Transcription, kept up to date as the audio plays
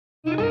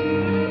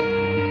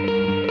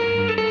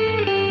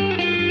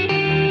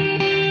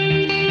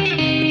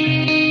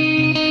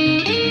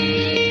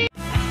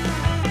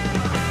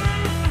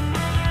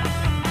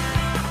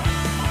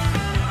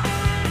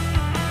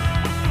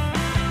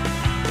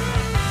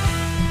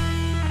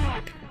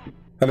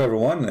Hello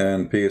everyone,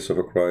 and peace of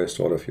Christ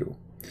to all of you.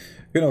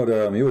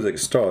 The music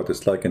start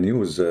is like a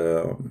news,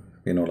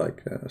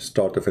 like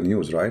start of a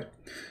news, right?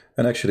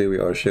 And actually we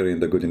are sharing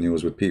the good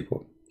news with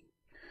people.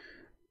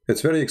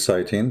 It's very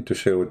exciting to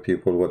share with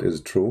people what is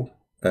true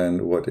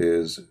and what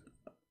is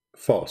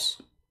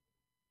false.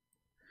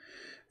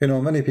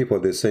 Many people,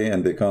 they say,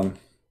 and they come,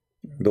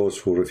 those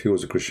who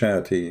refuse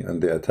Christianity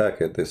and they attack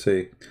it, they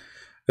say,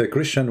 a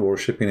Christian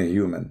worshiping a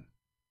human.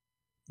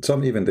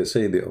 Some even, they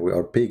say we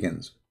are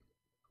pagans.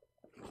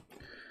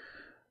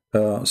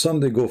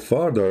 Some they go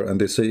farther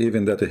and they say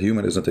even that a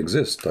human does not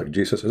exist, like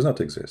Jesus does not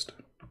exist.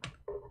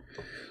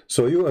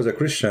 So you as a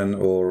Christian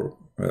or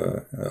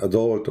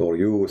adult or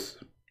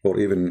youth or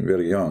even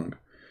very young,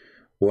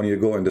 when you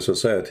go into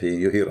society,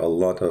 you hear a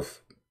lot of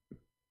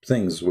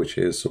things which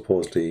is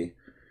supposedly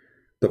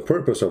the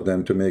purpose of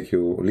them to make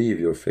you leave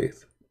your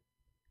faith.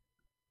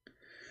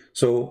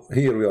 So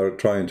here we are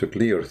trying to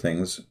clear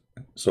things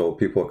so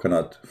people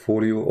cannot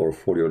fool you or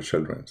fool your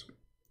children.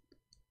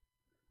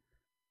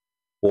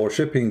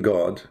 Worshipping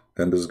God,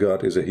 and this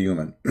God is a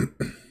human.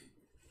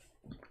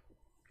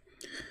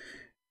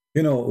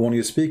 When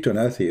you speak to an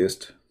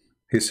atheist,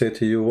 he said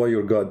to you, why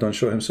your God don't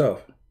show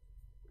himself?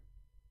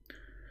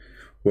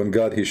 When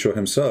God, he show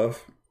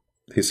himself,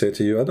 he said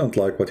to you, I don't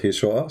like what he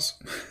show us.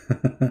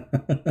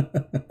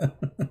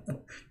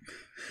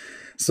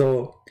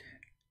 So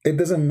it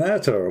doesn't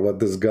matter what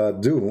does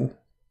God do,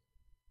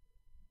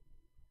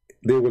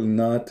 they will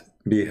not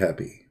be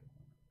happy.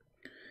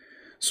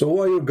 So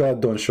why your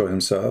God don't show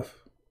himself?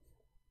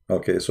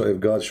 Okay, so if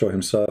God show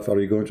himself, are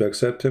you going to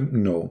accept him?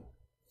 No.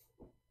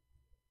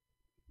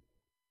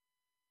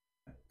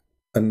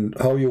 And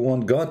how you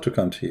want God to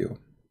come to you?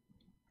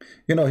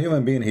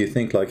 Human being, he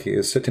think like he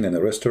is sitting in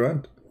a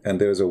restaurant and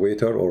there's a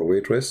waiter or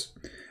waitress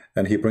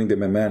and he bring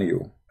them a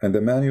menu. And the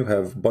menu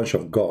have a bunch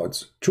of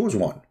gods. Choose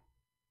one.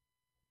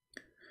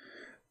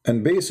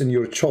 And based on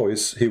your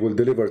choice, he will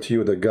deliver to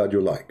you the God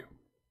you like.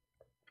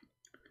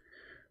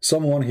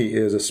 Someone, he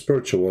is a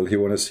spiritual, he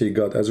want to see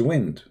God as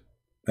wind.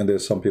 And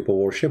there's some people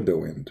worship the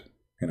wind,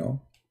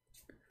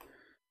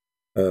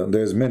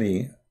 There's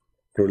many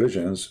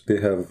religions,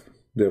 they have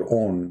their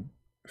own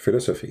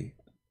philosophy.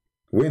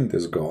 Wind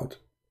is God.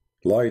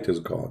 Light is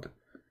God.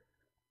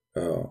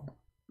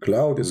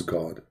 Cloud is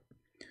God.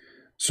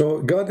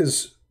 So God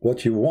is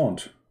what you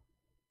want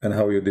and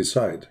how you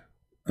decide.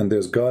 And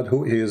there's God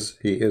who is,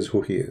 he is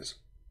who he is.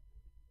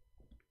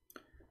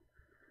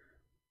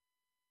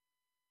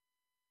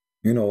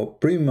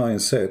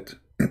 Pre-mindset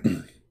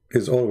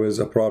is always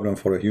a problem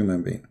for a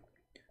human being.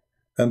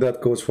 And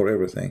that goes for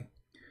everything.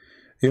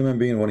 Human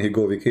being, when he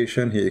go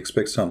vacation, he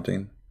expects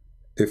something.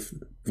 If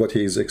what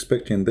he is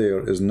expecting there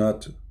is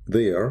not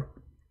there,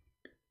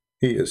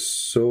 he is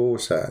so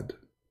sad.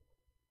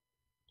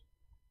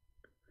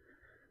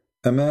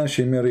 A man,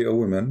 she marry a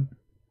woman,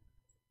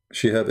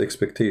 she have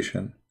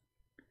expectation.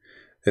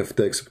 If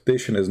the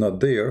expectation is not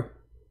there,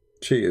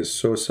 she is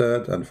so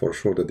sad, and for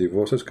sure the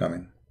divorce is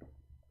coming.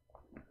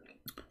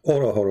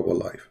 Or a horrible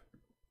life.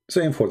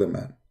 Same for the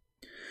man.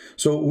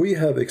 So we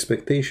have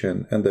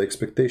expectation, and the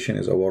expectation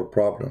is our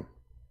problem.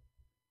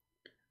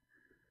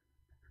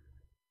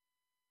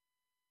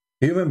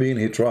 Human being,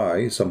 he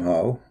try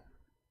somehow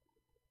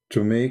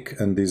to make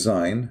and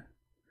design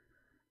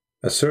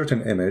a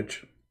certain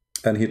image,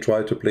 and he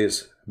try to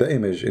place the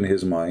image in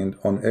his mind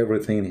on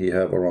everything he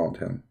have around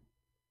him.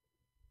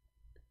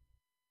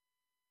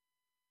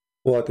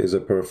 What is a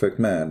perfect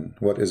man?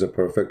 What is a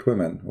perfect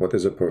woman? What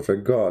is a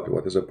perfect God?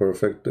 What is a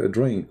perfect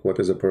drink? What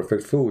is a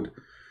perfect food?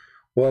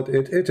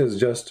 It is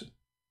just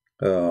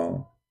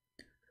a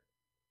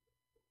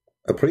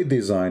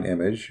pre-designed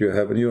image you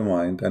have in your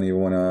mind, and you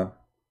are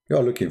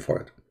looking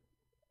for it.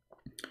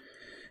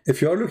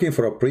 If you are looking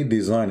for a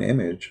pre-designed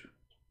image,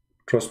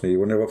 trust me, you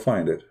will never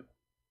find it.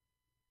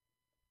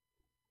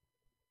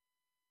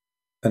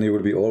 And you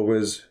will be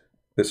always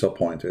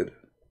disappointed.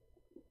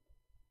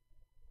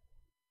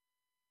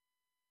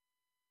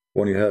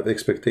 When you have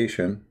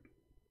expectation,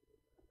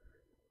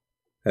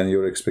 and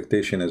your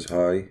expectation is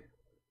high,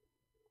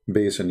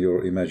 based on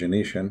your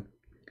imagination,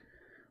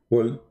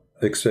 well,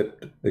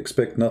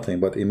 expect nothing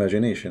but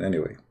imagination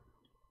anyway.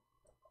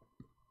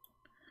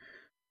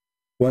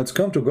 When it's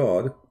come to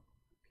God,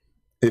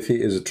 if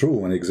he is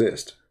true and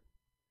exists,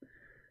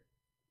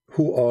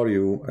 who are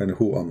you and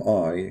who am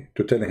I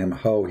to tell him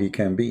how he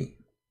can be?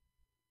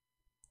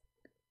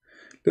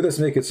 Let us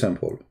make it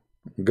simple.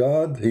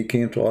 God, he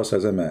came to us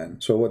as a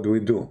man. So what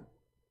do?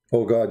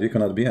 Oh God, you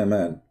cannot be a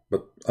man,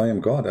 but I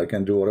am God. I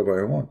can do whatever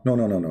I want. No.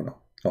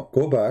 No,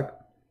 go back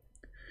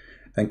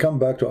and come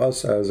back to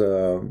us as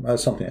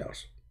something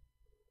else.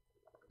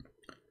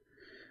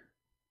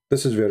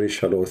 This is very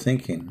shallow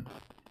thinking.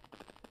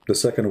 The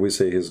second we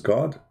say he's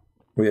God,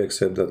 we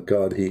accept that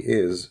God, he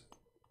is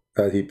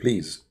as he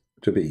pleased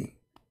to be,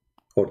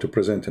 or to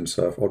present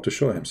himself, or to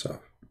show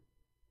himself.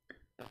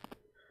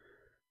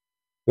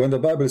 When the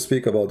Bible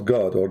speaks about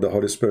God or the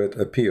Holy Spirit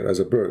appear as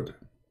a bird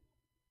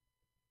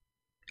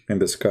in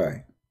the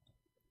sky,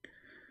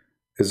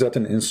 is that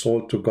an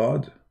insult to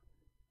God?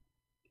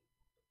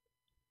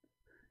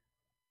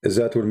 Is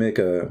that will make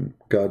a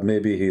God,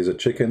 maybe he's a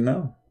chicken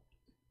now?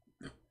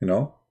 You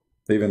know,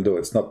 even though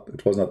it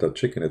was not a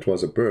chicken, it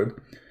was a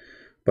bird.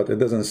 But it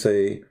doesn't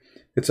say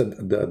it's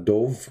a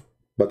dove.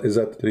 But is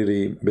that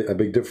really a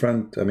big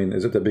difference? I mean,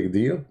 is it a big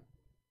deal?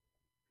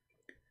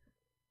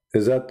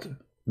 Is that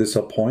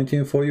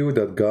disappointing for you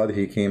that God,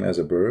 he came as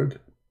a bird?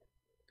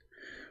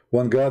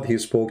 When God, he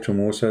spoke to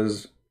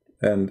Moses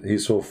and he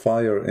saw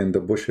fire in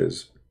the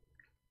bushes,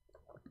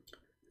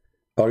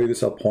 are you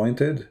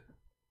disappointed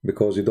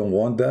because you don't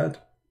want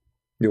that?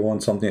 You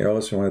want something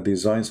else, you want to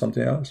design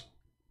something else?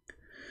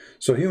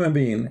 So human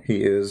being,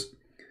 he is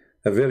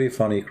a very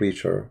funny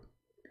creature.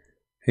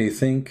 He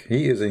think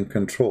he is in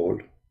control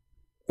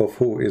of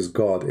who is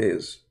God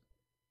is,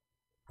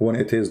 when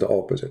it is the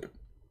opposite.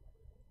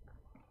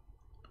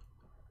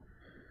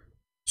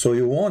 So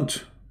you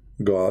want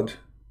God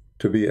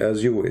to be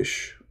as you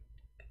wish.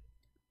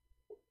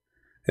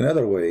 In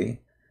other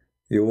way,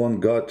 you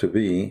want God to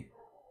be,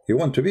 you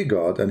want to be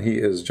God, and he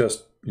is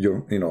just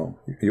your,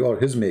 you are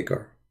his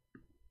maker.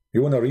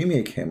 You want to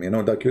remake him,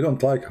 like you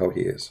don't like how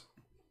he is.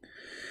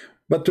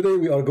 But today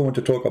we are going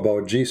to talk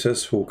about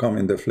Jesus who come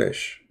in the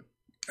flesh,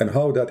 and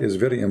how that is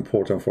very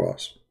important for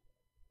us.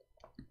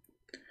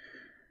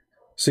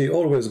 See,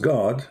 always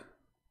God,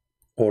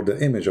 or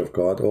the image of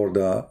God, or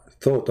the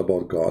thought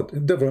about God,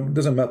 it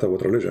doesn't matter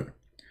what religion.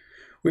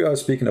 We are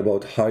speaking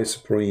about high,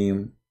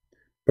 supreme,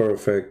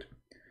 perfect.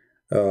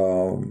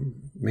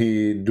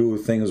 He do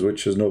things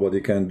which is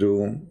nobody can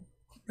do,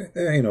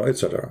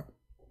 etc.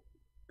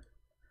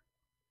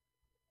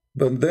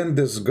 But then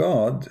this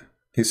God,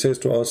 he says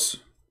to us,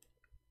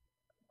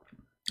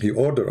 he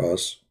order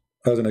us,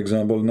 as an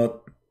example,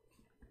 not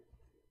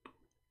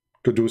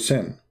to do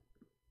sin.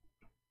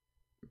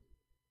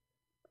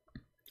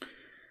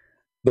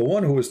 The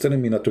one who is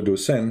telling me not to do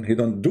sin, he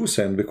don't do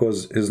sin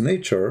because his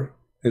nature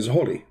is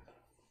holy.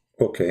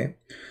 Okay,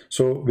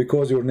 so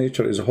because your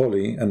nature is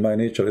holy and my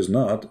nature is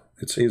not,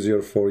 it's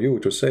easier for you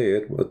to say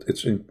it, but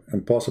it's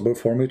impossible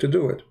for me to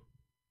do it.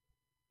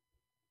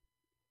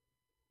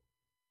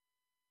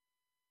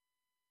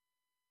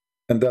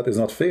 And that is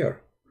not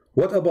fair.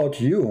 What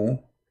about you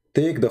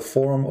take the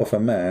form of a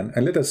man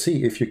and let us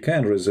see if you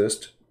can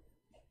resist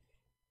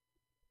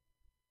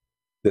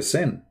the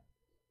sin?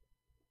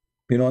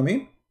 You know what I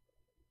mean?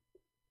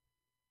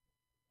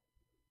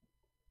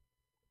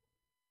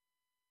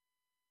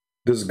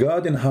 This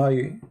God in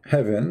high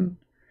heaven,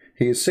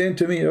 he is saying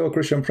to me, oh,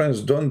 Christian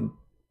Prince, don't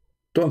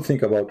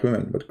think about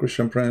women. But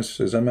Christian Prince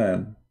is a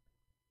man.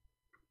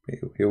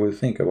 He will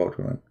think about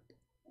women.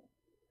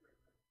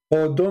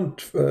 Or don't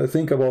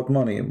think about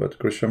money, but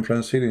Christian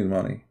Prince, he needs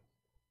money.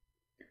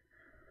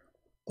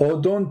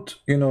 Or don't,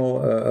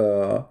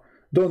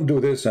 don't do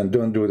this and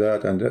don't do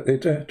that.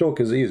 And talk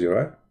is easy,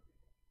 right?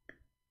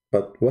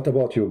 But what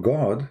about you,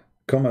 God?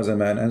 Come as a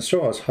man and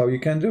show us how you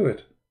can do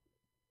it.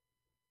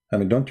 I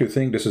mean, don't you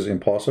think this is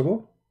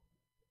impossible?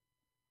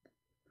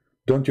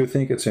 Don't you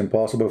think it's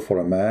impossible for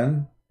a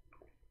man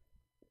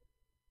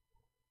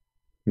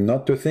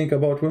not to think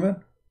about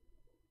women?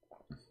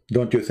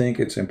 Don't you think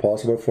it's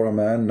impossible for a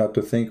man not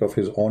to think of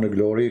his own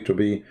glory, to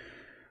be,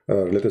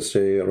 let us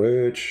say,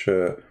 rich,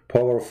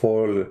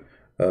 powerful,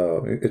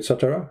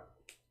 etc.?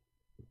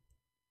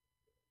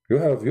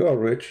 You are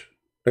rich.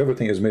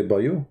 Everything is made by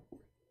you.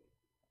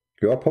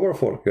 You are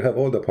powerful. You have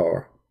all the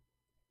power.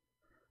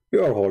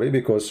 You are holy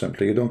because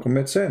simply you don't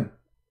commit sin.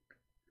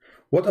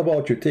 What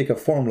about you take a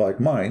form like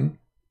mine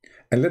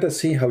and let us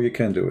see how you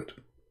can do it?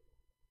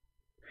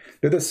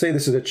 Let us say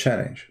this is a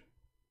challenge.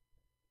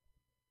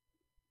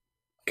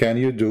 Can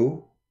you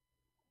do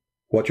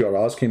what you are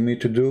asking me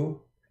to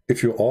do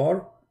if you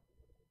are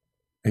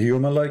a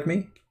human like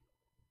me?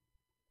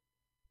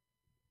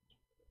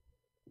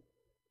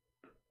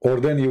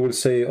 Or then you will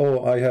say,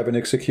 oh, I have an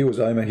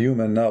excuse, I'm a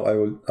human now,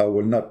 I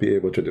will not be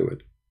able to do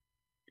it.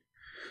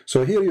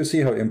 So here you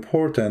see how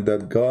important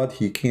that God,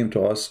 he came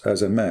to us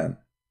as a man.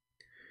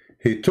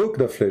 He took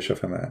the flesh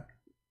of a man.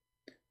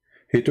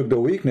 He took the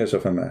weakness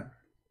of a man.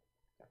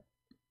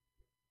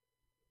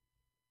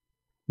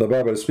 The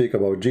Bible speaks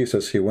about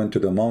Jesus. He went to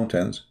the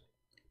mountains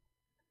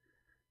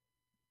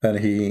and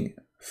he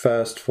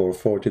fasted for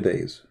 40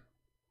 days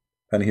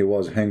and he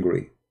was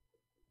hungry.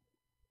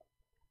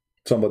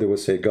 Somebody would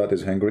say God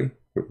is hungry.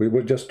 We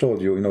were just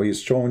told you,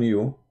 he's shown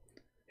you.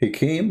 He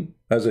came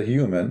as a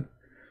human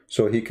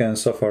so he can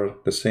suffer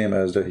the same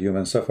as the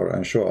human suffer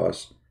and show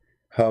us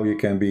how you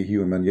can be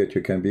human yet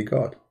you can be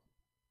God.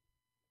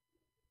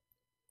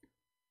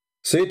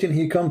 Satan,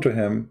 he come to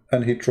him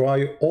and he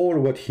try all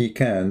what he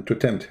can to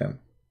tempt him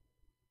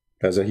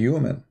as a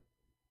human.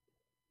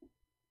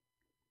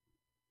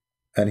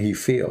 And he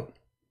failed.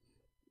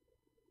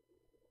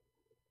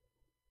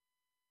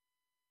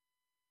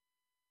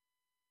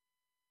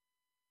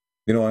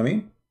 You know what I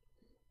mean?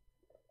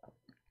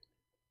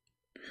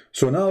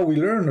 So now we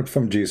learn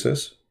from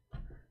Jesus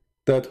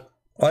that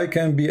I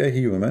can be a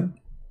human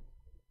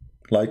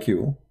like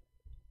you.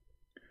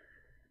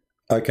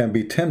 I can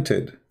be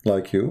tempted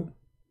like you.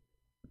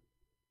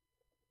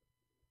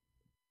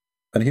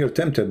 And here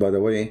tempted, by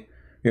the way,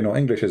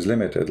 English is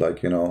limited.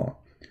 Like,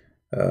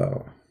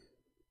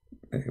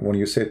 when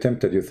you say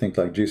tempted, you think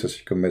like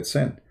Jesus commits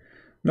sin.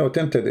 No,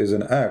 tempted is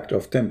an act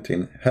of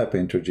tempting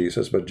happened to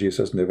Jesus, but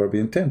Jesus never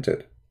been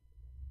tempted.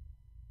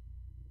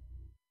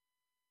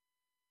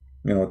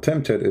 You know,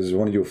 tempted is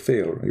when you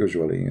fail,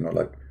 usually, you know,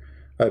 like,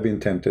 I've been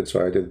tempted,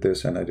 so I did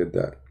this and I did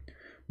that.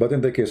 But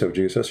in the case of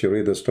Jesus, you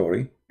read the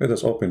story. Let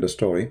us open the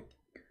story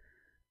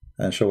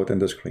and show it in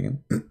the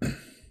screen.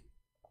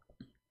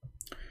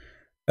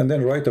 And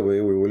then right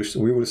away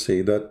we will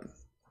see that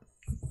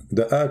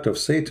the act of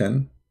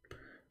Satan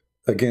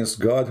against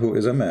God, who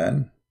is a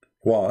man,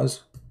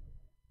 was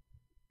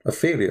a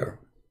failure.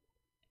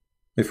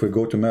 If we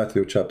go to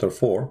Matthew chapter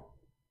 4,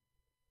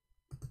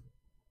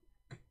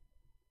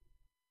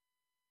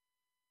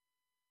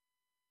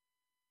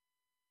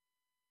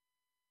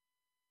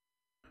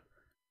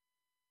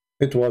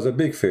 it was a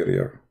big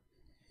failure.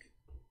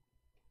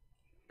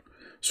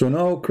 So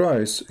now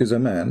Christ is a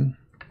man.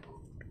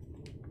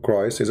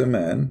 Christ is a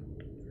man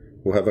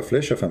who have a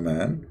flesh of a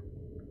man.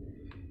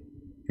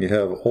 He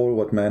have all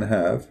what men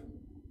have.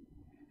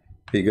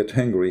 He get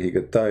hungry, he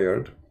get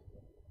tired.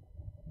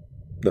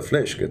 The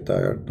flesh get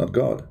tired, not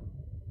God.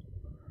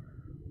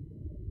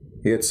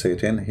 Yet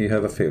Satan, he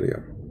have a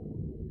failure.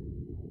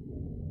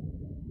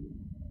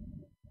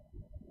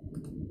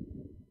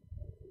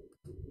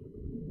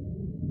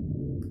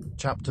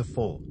 Chapter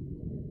 4.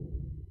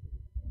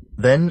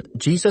 Then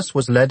Jesus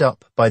was led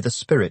up by the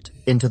Spirit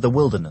into the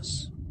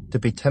wilderness, to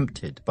be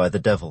tempted by the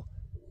devil.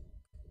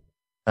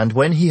 And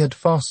when he had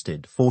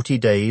fasted 40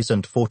 days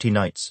and 40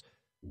 nights,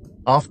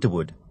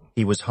 afterward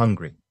he was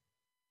hungry.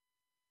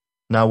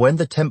 Now when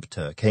the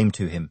tempter came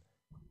to him,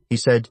 he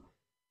said,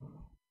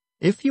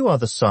 "If you are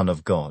the Son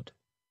of God,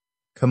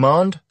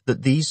 command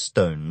that these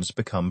stones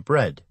become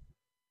bread."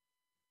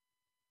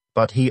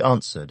 But he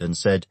answered and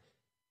said,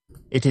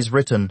 "It is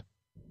written,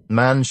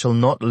 Man shall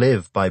not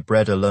live by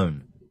bread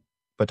alone,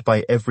 but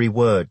by every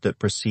word that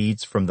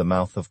proceeds from the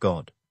mouth of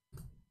God."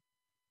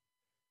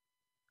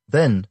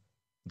 Then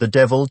the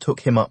devil took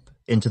him up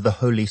into the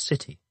holy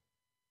city,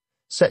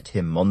 set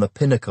him on the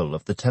pinnacle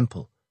of the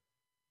temple,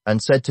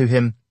 and said to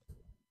him,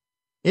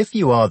 "If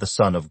you are the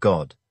Son of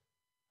God,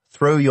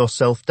 throw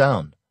yourself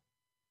down,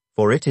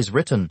 for it is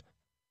written,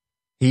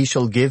 He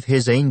shall give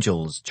his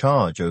angels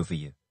charge over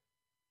you,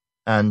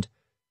 and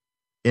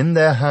in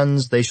their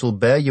hands they shall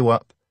bear you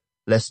up,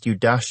 lest you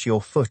dash your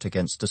foot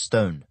against a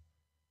stone."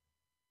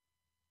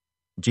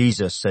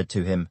 Jesus said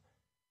to him,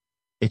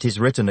 "It is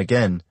written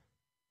again,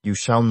 You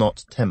shall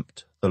not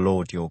tempt the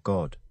Lord your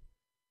God."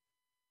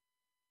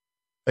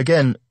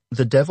 Again,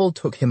 the devil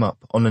took him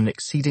up on an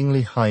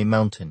exceedingly high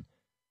mountain,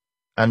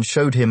 and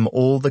showed him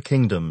all the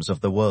kingdoms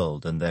of the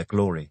world and their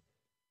glory.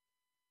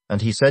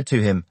 And he said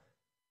to him,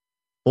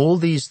 "All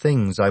these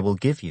things I will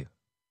give you,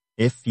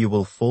 if you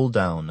will fall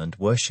down and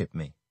worship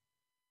me."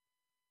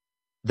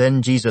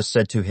 Then Jesus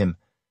said to him,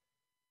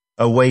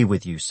 "Away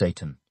with you,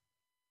 Satan,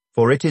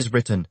 for it is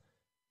written,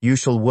 You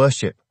shall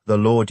worship the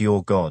Lord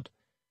your God,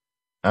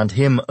 and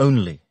him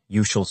only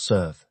you shall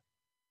serve."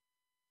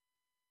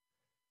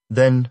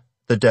 Then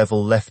the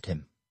devil left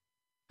him,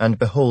 and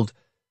behold,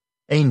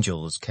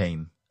 angels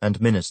came and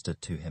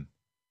ministered to him.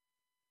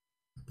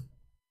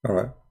 All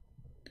right.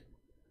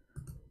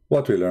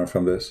 What we learn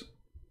from this?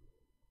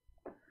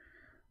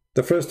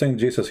 The first thing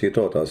Jesus, he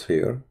taught us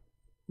here,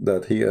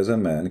 that he as a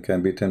man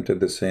can be tempted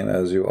the same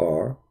as you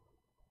are,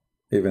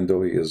 even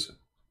though he is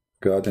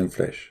God in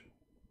flesh.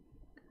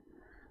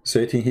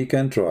 Satan, he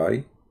can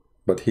try,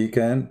 but he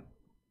can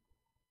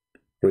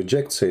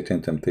reject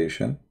Satan's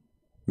temptation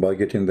by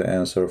getting the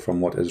answer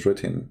from what is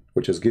written,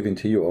 which is given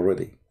to you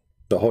already,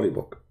 the Holy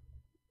Book.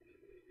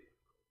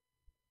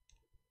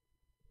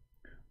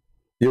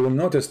 You will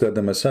notice that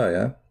the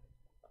Messiah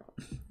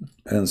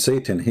and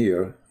Satan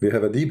here, we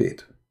have a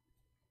debate.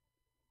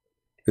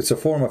 It's a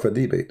form of a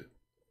debate.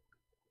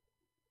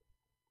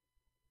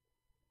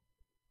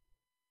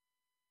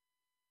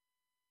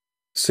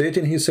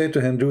 Satan, he said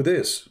to him, "Do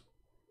this."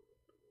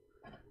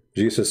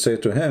 Jesus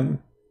said to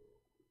him,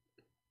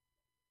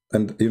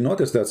 and you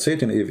notice that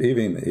Satan,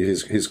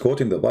 he's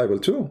quoting the Bible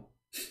too.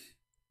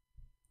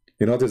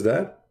 You notice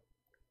that?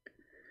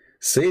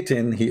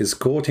 Satan, he is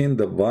quoting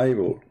the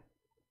Bible.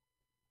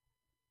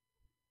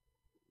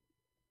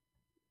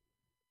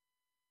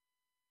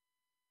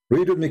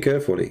 Read with me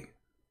carefully.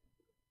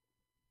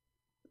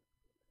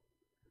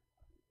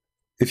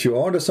 If you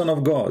are the Son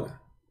of God,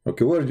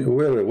 okay,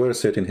 where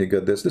Satan he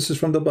got this? This is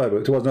from the Bible.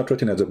 It was not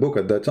written as a book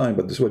at that time,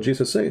 but this is what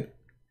Jesus said.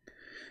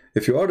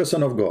 If you are the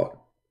Son of God,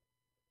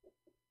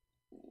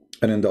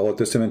 and in the Old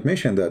Testament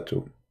mentioned that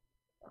too,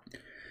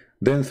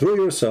 then throw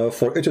yourself,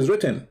 for it is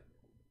written.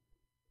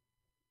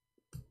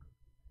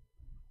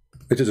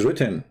 It is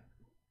written.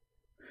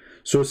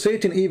 So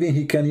Satan, even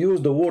he can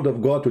use the word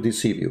of God to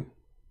deceive you.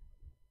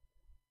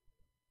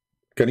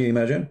 Can you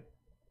imagine?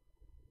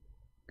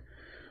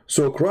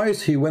 So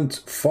Christ, he went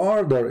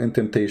farther in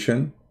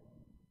temptation.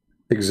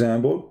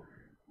 Example,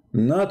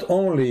 not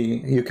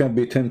only you can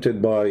be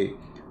tempted by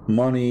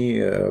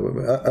money,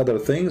 other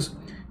things,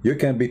 you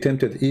can be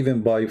tempted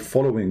even by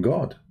following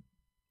God.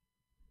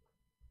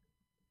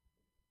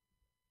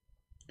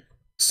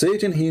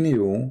 Satan, he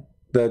knew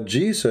that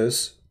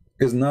Jesus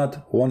is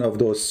not one of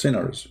those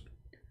sinners.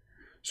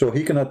 So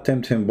he cannot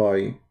tempt him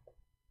by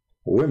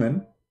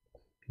women,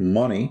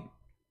 money,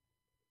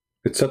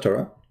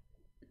 etc.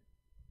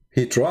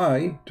 He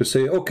tried to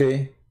say,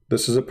 okay,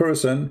 this is a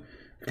person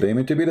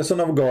claiming to be the Son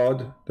of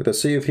God. Let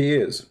us see if he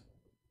is.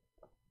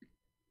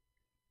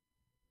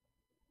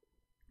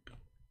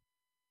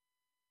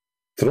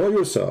 Throw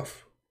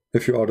yourself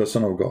if you are the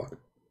Son of God.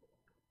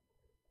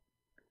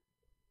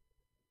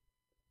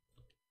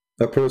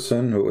 A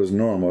person who is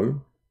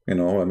normal,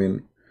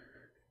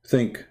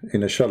 think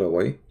in a shallow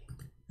way,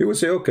 he would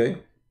say, okay,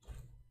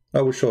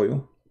 I will show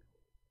you.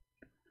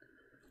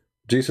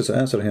 Jesus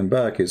answered him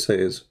back, he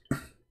says,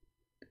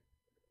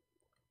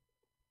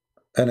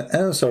 an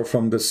answer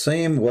from the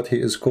same what he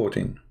is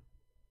quoting.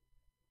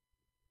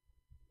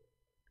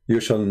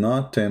 You shall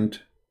not tempt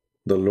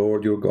the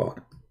Lord your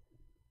God.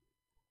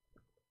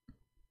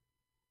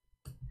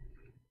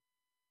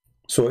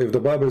 So if the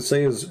Bible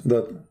says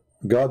that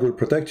God will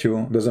protect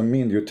you, doesn't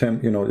mean you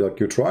tempt, like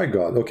you try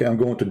God. Okay, I'm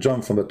going to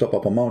jump from the top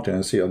of a mountain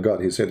and see a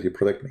God. He said he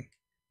protect me.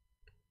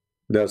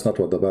 That's not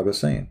what the Bible is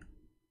saying.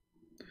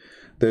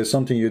 There's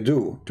something you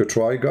do to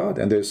try God,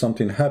 and there's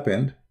something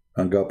happened,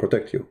 and God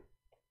protect you.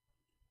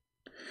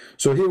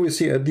 So here we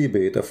see a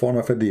debate, a form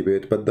of a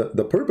debate, but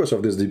the purpose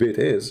of this debate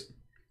is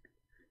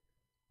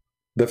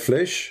the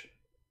flesh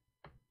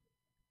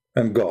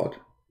and God.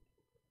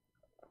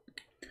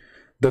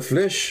 The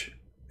flesh,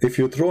 if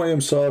you throw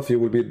himself, he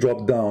will be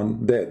dropped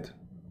down dead.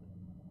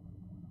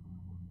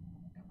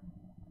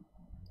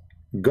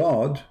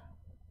 God,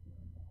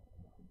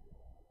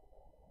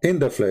 in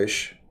the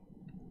flesh,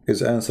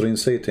 is answering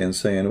Satan,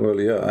 saying, well,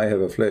 yeah, I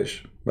have a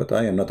flesh, but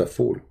I am not a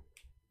fool.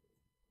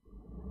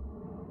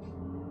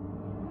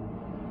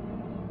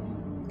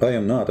 I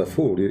am not a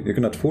fool. You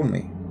cannot fool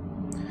me.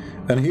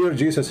 And here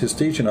Jesus is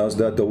teaching us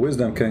that the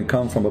wisdom can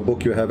come from a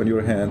book you have in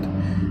your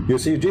hand. You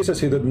see, Jesus,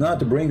 he did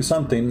not bring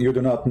something you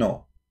do not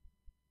know.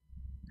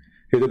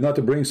 He did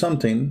not bring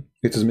something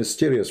it is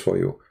mysterious for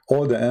you.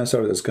 All the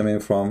answer is coming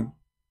from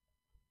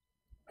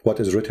what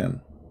is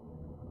written.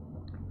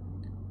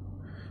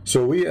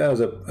 So we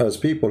as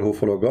people who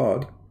follow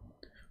God,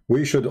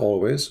 we should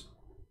always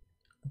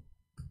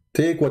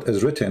take what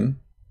is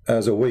written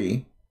as a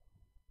way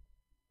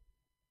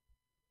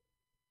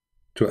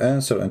to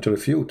answer and to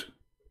refute.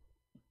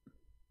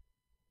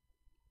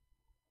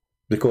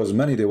 Because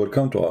many, they will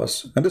come to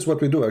us, and this is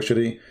what we do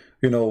actually.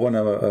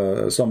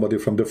 When somebody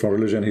from different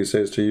religion, he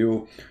says to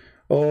you,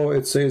 oh,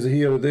 it says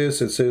here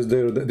this, it says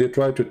there, they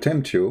try to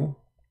tempt you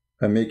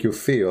and make you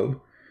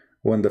feel,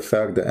 when the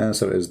fact the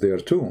answer is there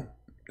too.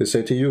 They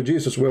say to you,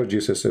 Jesus, where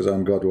Jesus says,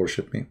 I'm God,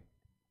 worship me.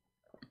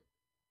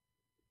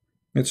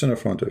 It's in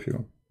front of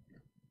you.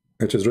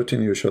 It is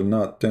written, you shall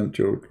not tempt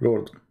your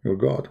Lord, your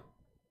God.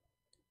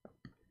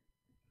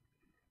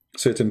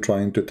 Satan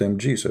trying to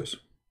tempt Jesus.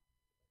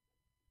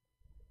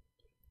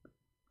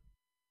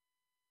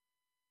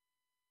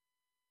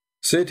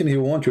 Satan, he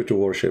wants you to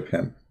worship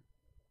him.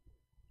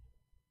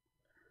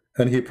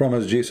 And he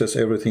promised Jesus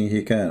everything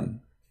he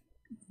can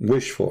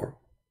wish for.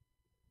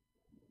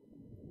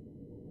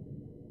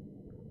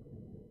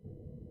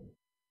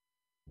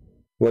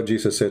 What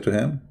Jesus said to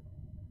him?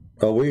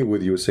 Away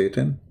with you,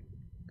 Satan.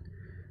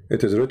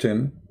 It is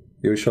written,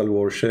 you shall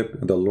worship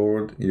the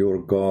Lord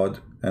your God,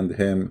 and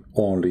him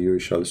only you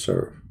shall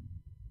serve.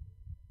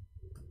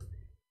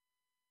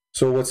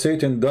 So what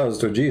Satan does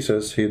to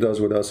Jesus, he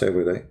does with us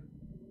every day.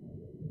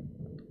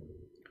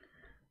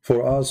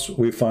 For us,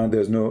 we find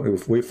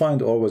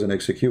always an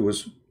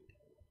excuse.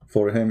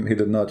 For him, he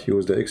did not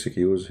use the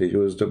excuse, he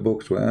used the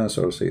book to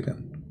answer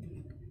Satan.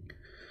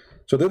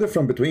 So the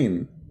difference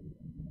between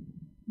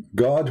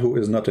God, who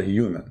is not a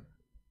human,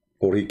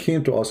 or he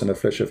came to us in the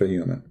flesh of a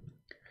human,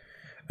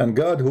 and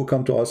God who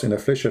come to us in the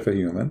flesh of a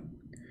human,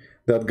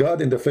 that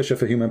God in the flesh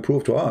of a human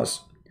proved to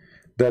us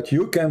that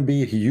you can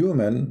be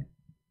human,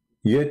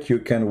 yet you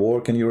can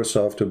work in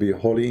yourself to be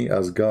holy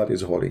as God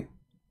is holy.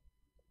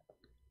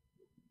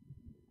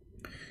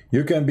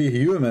 You can be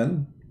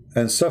human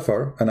and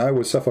suffer, and I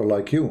will suffer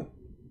like you.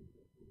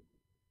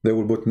 They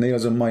will put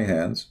nails in my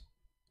hands.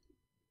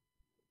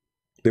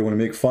 They will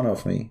make fun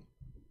of me.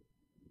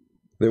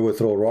 They will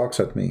throw rocks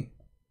at me.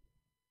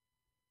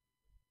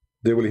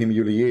 They will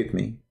humiliate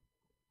me.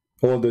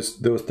 All those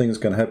things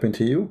can happen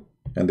to you,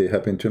 and they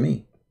happen to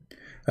me.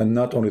 And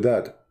not only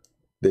that,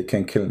 they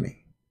can kill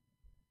me.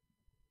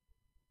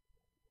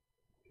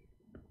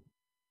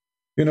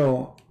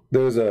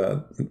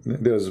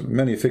 There's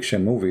many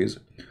fiction movies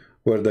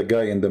where the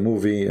guy in the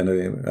movie,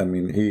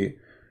 and he,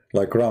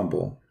 like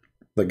Rambo,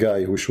 the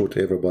guy who shoot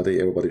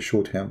everybody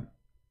shoot him.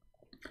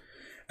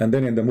 And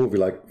then in the movie,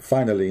 like,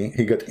 finally,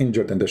 he got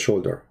injured in the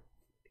shoulder.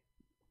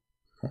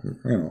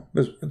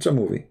 It's a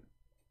movie.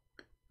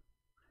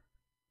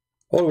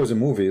 Always in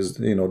movies,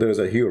 there's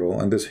a hero,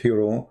 and this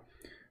hero,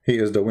 he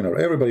is the winner.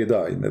 Everybody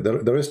died.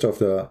 The rest of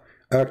the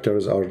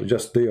actors are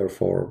just there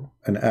for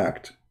an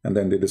act, and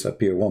then they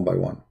disappear one by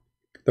one.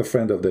 The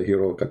friend of the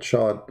hero got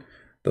shot.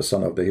 The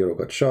son of the hero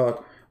got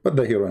shot, but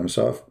the hero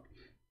himself,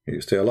 he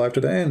stay alive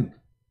to the end.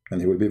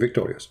 and he will be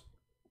victorious.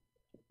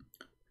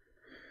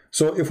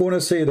 So if we want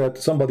to say that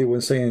somebody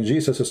was saying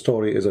Jesus'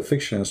 story is a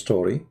fiction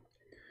story,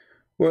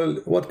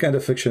 well, what kind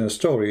of fiction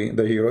story?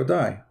 The hero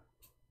die.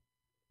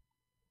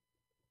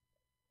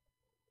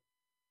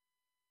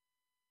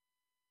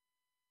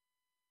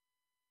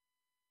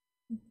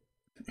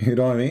 You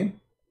know what I mean?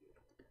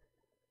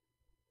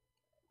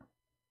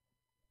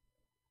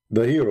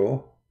 The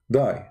hero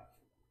die.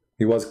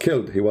 He was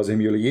killed. He was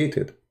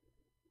humiliated.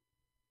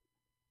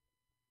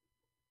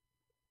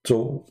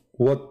 So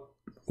what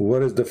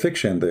is the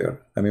fiction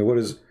there? I mean, where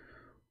is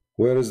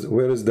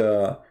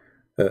the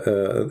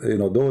you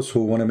know, those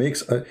who want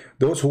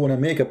to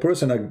make a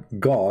person a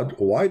god?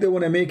 Why they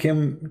want to make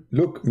him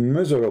look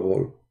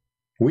miserable,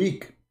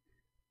 weak,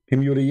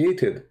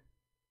 humiliated?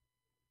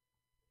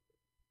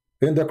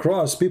 In the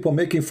cross, people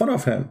making fun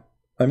of him.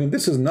 I mean,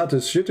 this is not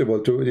suitable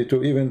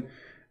to even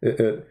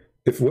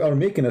if we are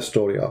making a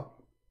story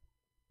up.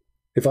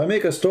 If I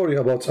make a story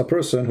about a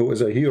person who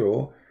is a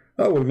hero,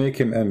 I will make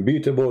him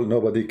unbeatable.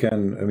 Nobody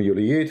can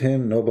humiliate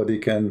him. Nobody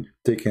can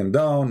take him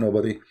down.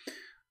 Nobody.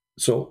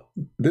 So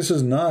this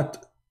is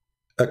not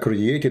a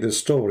created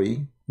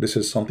story. This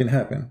is something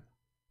happened.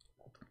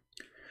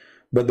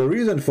 But the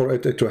reason for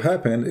it to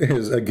happen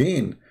is,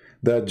 again,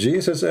 that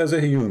Jesus as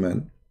a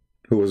human,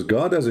 who is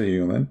God as a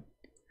human,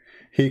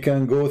 he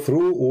can go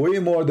through way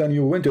more than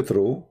you went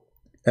through,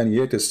 and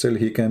yet still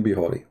he can be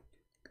holy.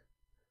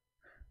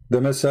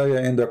 The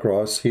Messiah in the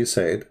cross, he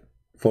said,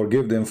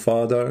 "Forgive them,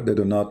 Father, they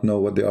do not know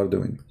what they are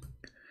doing."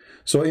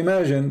 So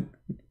imagine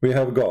we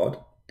have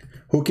God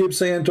who keeps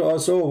saying to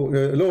us, "Oh,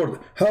 Lord,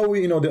 how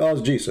we know?" They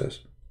ask Jesus,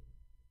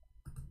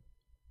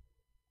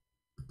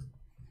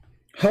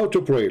 "How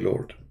to pray,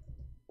 Lord?"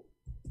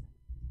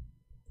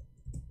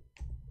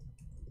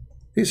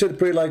 He said,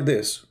 "Pray like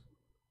this."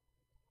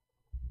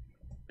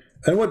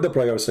 And what the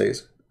prayer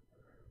says,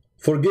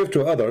 "Forgive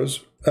to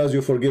others as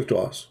you forgive to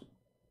us."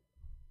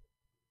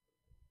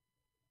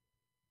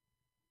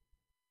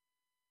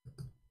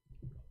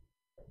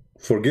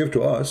 Forgive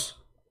to us,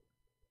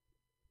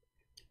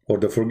 or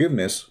the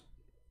forgiveness,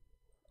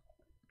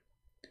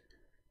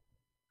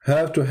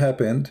 have to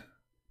happen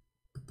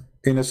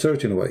in a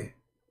certain way.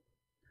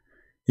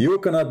 You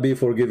cannot be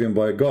forgiven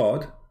by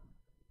God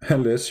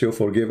unless you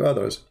forgive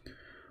others.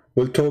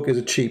 Well, talk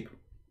is cheap.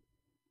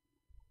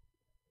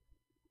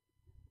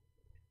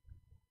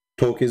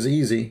 Talk is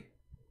easy.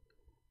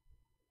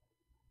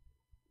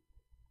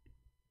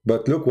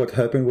 But look what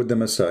happened with the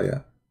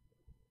Messiah.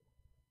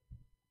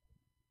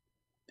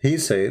 He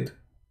said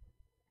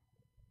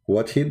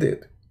what he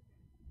did.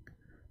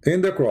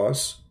 In the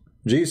cross,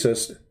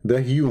 Jesus,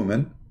 the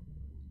human,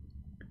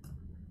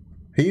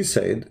 he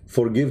said,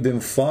 "Forgive them,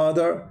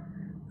 Father,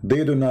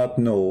 they do not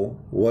know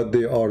what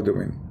they are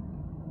doing."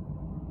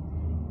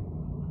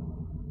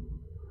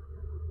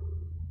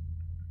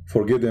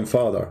 Forgive them,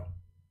 Father.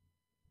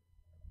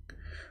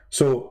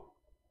 So,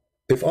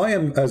 if I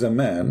am as a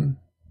man,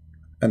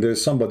 and there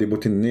is somebody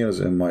putting nails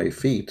in my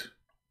feet,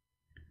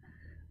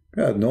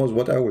 God knows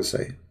what I will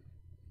say.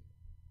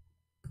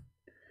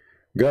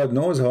 God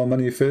knows how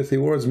many filthy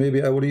words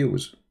maybe I will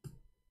use.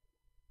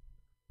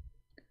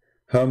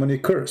 How many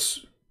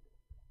curse.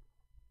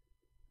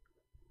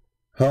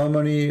 How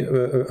many,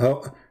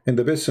 in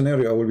the best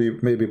scenario, I will be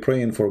maybe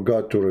praying for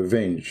God to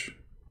revenge.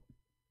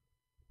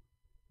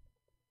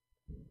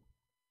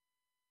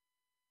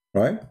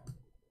 Right?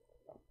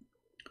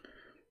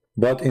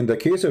 But in the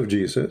case of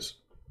Jesus,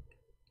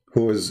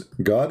 who is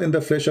God in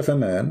the flesh of a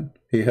man,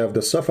 he have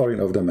the suffering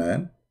of the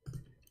man,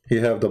 he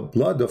have the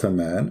blood of a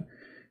man,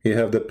 he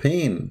have the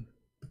pain,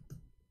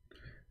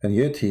 and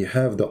yet he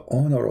have the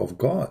honor of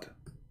God.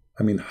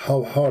 I mean,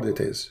 how hard it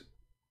is.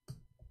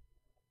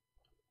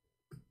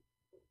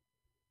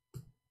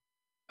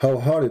 How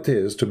hard it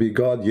is to be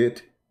God,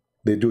 yet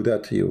they do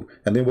that to you.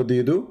 And then what do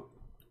you do?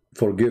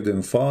 Forgive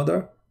them,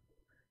 Father.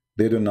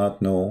 They do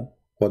not know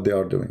what they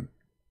are doing.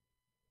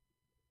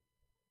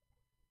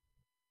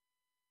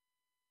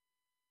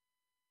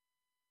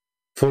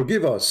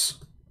 Forgive us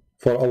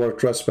for our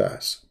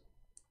trespass,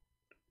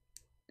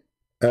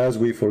 as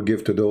we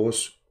forgive to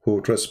those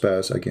who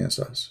trespass against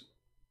us.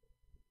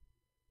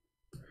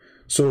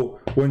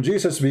 So when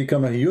Jesus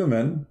became a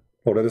human,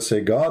 or let us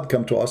say God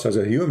come to us as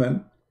a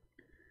human,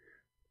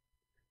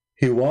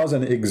 he was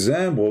an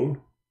example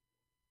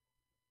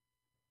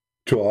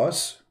to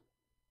us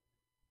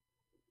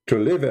to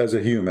live as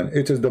a human.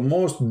 It is the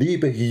most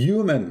deep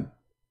human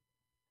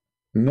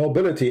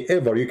nobility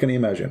ever you can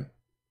imagine.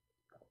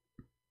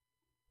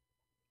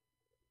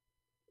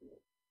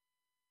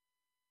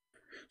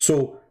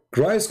 So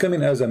Christ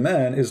coming as a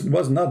man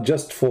was not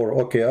just for,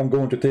 okay, I'm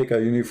going to take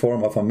a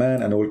uniform of a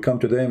man and I will come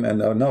to them and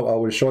now I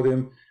will show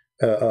them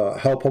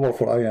how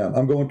powerful I am.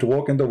 I'm going to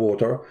walk in the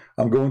water.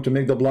 I'm going to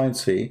make the blind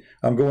see.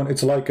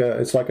 It's like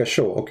a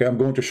show. Okay, I'm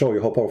going to show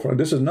you how powerful. And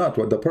this is not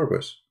what the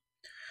purpose.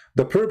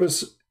 The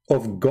purpose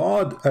of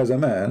God as a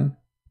man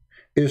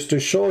is to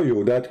show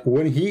you that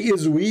when he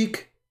is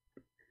weak,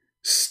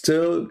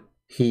 still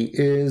he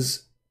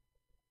is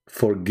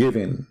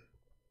forgiven.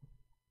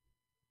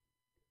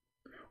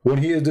 when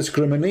he is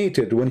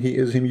discriminated, when he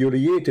is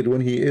humiliated,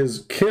 when he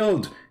is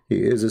killed, he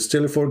is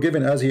still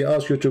forgiven as he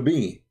asked you to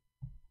be.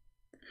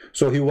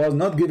 So he was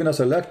not giving us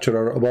a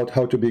lecturer about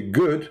how to be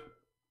good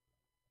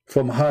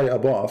from high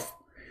above.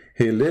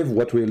 He lived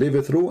what we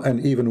live through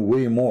and even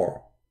way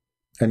more.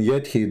 And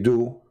yet he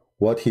do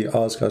what he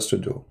asked us to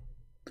do.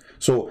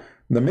 So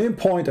the main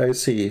point I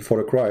see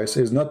for Christ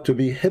is not to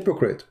be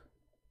hypocrite.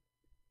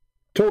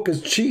 Talk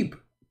is cheap.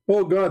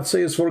 Oh, God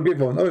says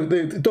forgive him. Oh,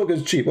 the talk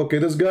is cheap. Okay,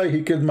 this guy,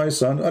 he killed my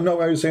son. And now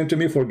are you saying to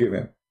me, forgive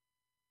him?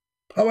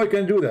 How I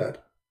can do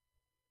that?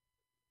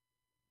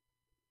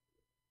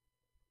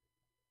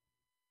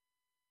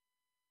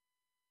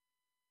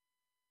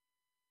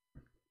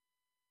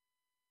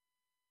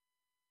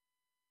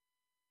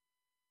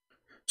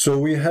 So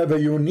we have a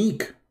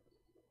unique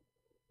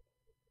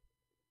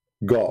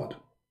God.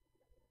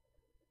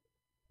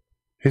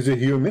 His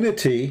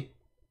humanity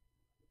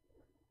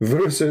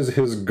versus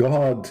his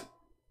God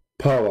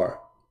power.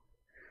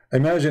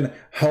 Imagine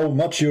how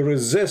much you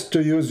resist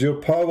to use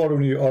your power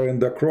when you are in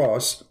the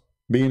cross,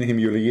 being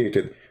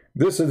humiliated.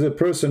 This is the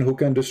person who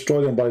can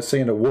destroy them by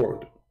saying a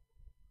word.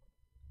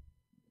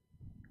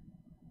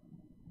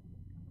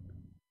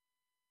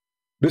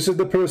 This is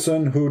the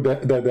person who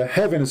the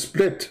heaven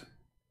split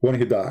when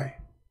he died.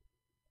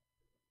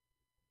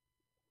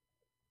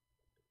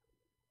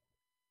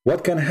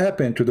 What can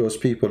happen to those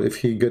people if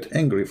he get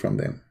angry from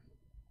them?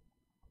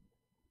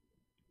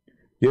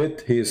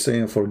 Yet he is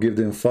saying, forgive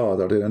them,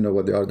 Father. They don't know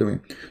what they are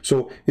doing.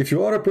 So if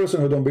you are a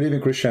person who don't believe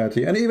in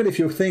Christianity, and even if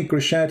you think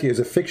Christianity is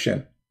a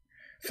fiction,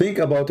 think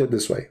about it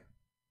this way.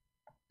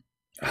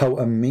 How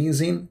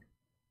amazing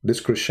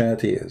this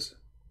Christianity is.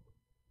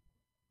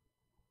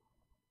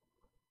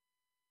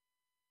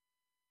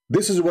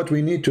 This is what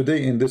we need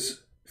today in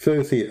this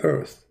filthy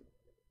earth.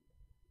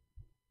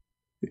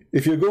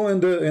 If you go in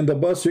the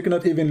bus, you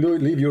cannot even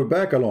leave your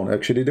bag alone.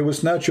 Actually, they will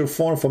snatch your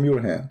phone from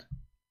your hand.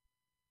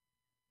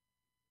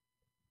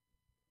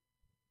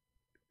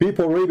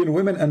 People raping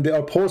women and they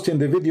are posting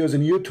the videos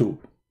in YouTube.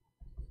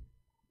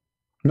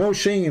 No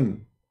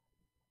shame.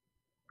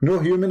 No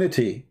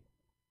humanity.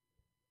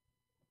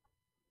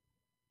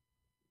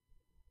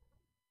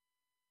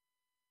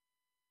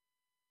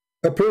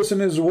 A person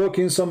is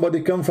walking,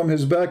 somebody come from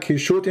his back, he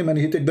shoot him and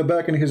he take the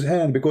bag in his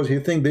hand because he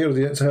think they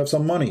have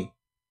some money.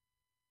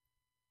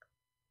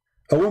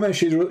 A woman,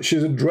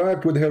 she's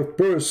dragged with her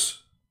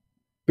purse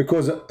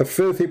because a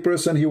filthy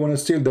person, he want to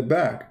steal the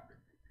bag.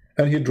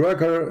 And he drag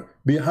her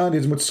behind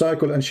his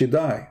motorcycle and she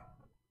die.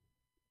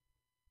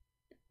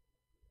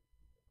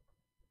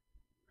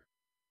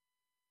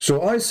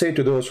 So I say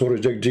to those who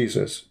reject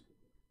Jesus,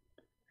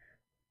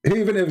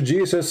 even if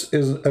Jesus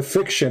is a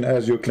fiction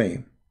as you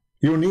claim,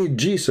 you need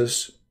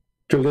Jesus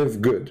to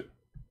live good.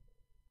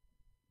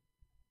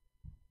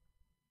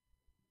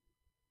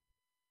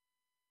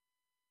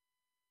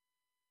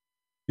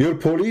 Your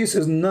police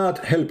is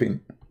not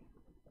helping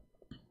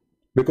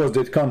because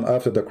they come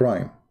after the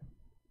crime.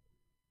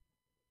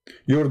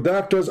 Your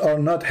doctors are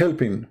not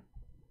helping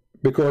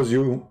because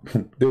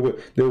they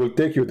will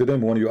take you to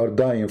them when you are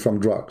dying from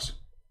drugs.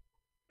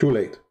 Too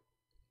late.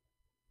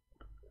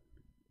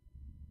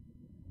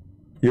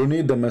 You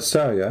need the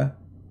Messiah,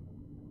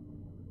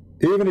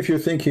 even if you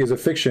think he is a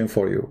fiction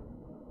for you,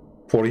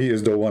 for he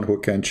is the one who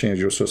can change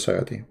your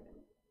society.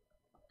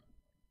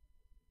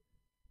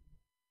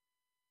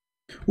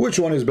 Which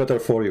one is better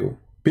for you?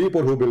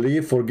 People who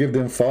believe, forgive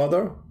them,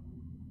 Father,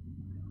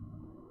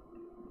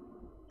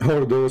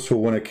 or those who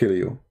want to kill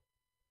you?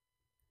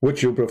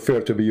 Which you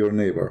prefer to be your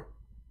neighbor?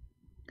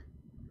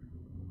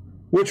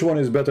 Which one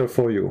is better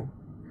for you?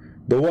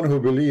 The one who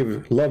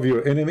believe, love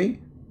your enemy,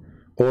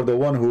 or the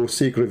one who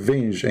seek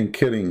revenge and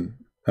killing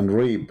and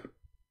rape,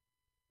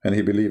 and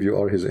he believe you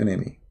are his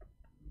enemy?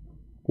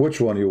 Which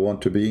one you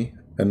want to be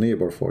a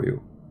neighbor for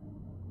you?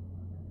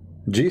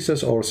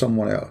 Jesus or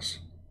someone else?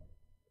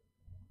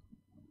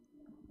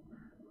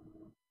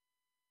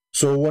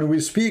 So when we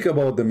speak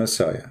about the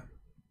Messiah,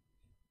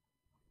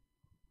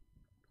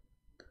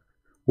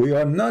 we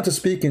are not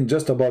speaking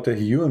just about a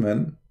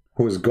human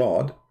who is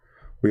God.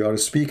 We are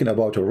speaking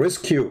about a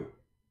rescue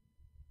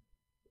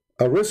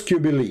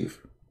belief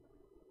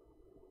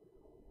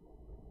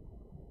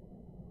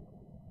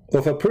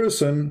of a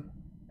person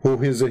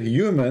who is a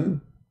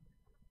human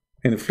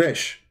in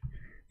flesh,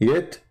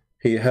 yet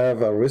he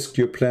have a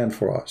rescue plan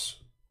for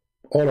us,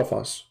 all of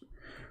us,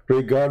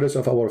 regardless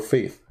of our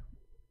faith.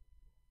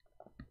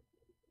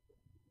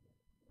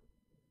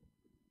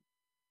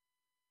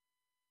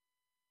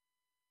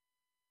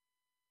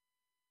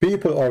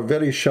 People are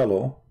very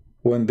shallow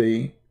when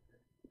they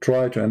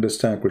try to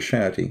understand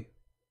Christianity.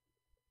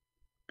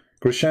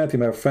 Christianity,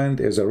 my friend,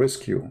 is a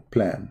rescue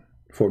plan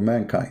for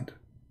mankind.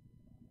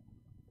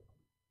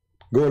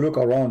 Go look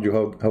around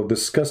you how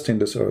disgusting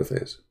this earth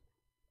is.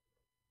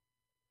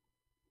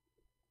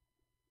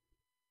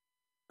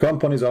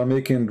 Companies are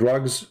making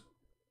drugs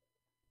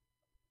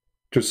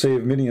to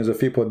save millions of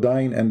people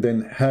dying, and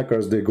then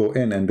hackers, they go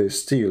in and they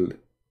steal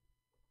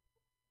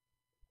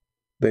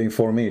the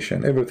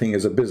information. Everything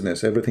is a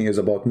business. Everything is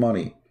about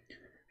money.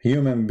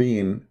 human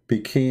being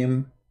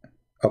became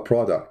a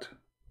product.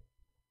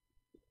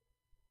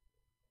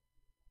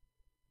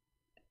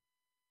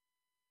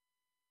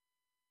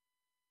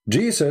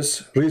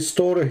 Jesus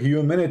restored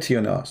humanity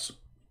in us.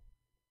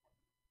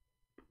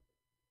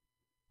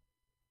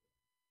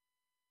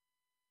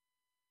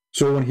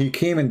 So when he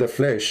came in the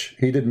flesh,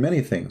 he did many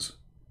things.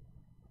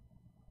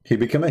 He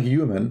became a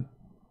human,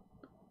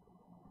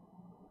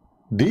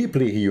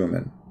 deeply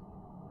human,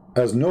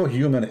 as no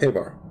human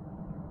ever.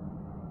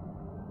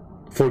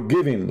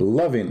 Forgiving,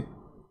 loving,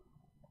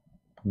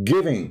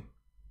 giving,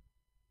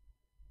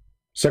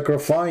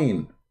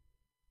 sacrificing.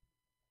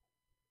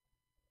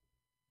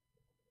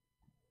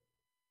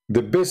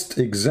 The best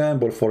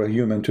example for a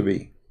human to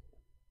be.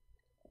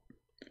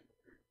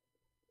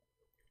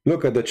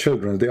 Look at the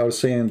children. They are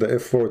saying the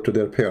F word to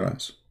their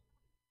parents.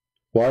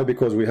 Why?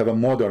 Because we have a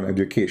modern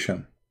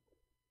education.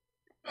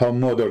 How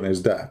modern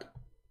is that?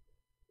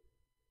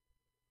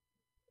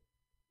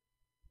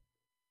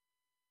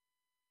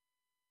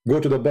 Go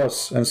to the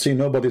bus and see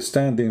nobody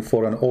standing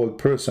for an old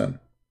person.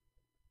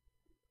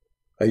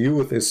 A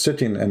youth is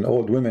sitting, an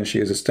old woman, she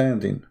is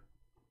standing.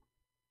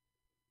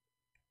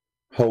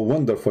 How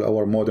wonderful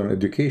our modern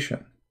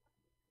education.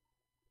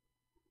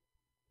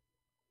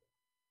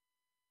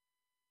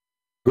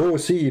 Go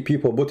see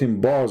people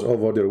putting bars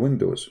over their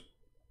windows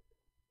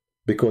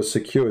because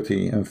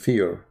security and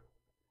fear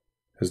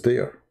is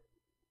there.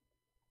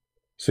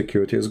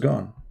 Security is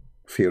gone.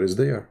 Fear is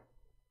there.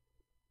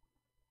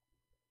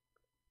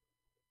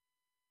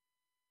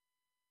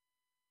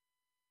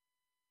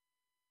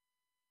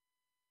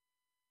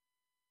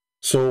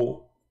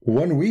 So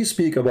when we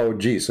speak about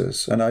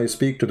Jesus, and I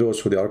speak to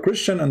those who are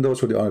Christian and those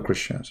who are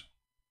Christians,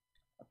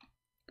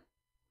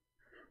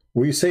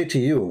 we say to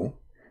you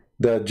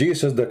that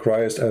Jesus the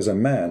Christ as a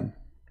man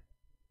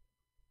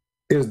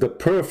is the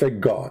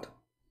perfect God.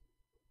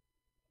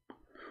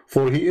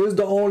 For he is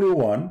the only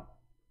one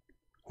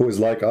who is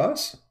like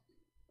us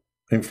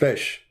in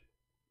flesh.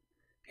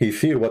 He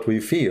feels what we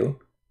feel,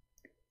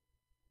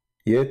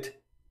 yet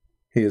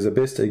he is the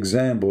best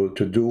example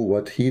to do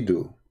what he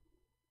do,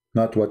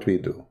 not what we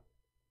do.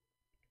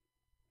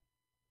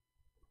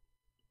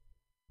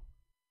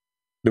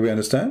 Do we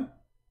understand?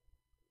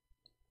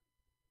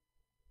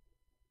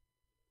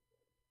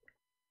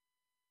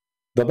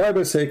 The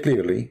Bible says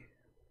clearly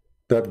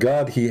that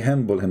God, he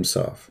humbled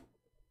himself.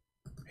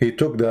 He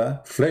took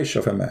the flesh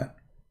of a man.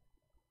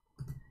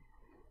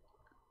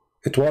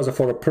 It was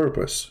for a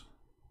purpose.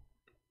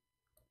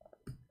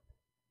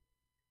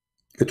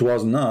 It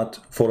was not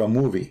for a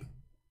movie.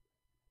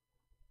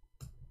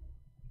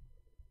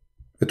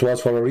 It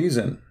was for a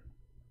reason,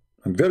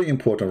 a very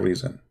important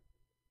reason.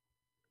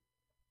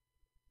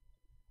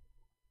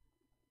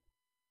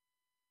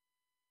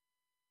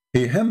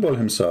 He humbled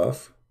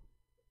himself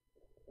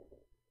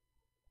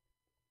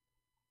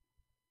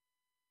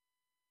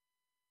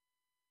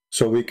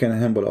so we can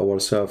humble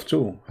ourselves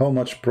too. How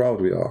much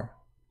proud we are.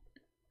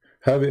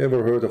 Have you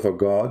ever heard of a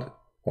God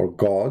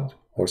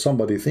or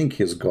somebody think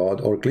he's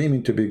God or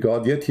claiming to be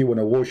God, yet he want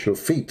to wash your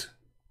feet?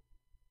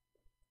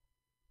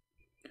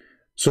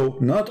 So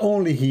not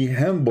only he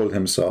humbled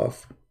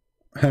himself,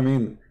 I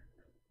mean,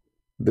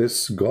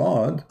 this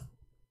God,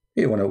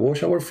 he want to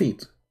wash our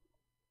feet.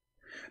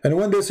 And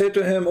when they say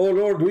to him, "Oh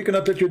Lord, we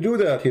cannot let you do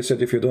that," he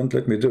said, "If you don't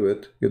let me do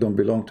it, you don't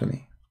belong to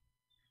me."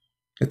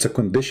 It's a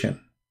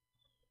condition.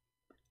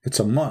 It's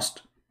a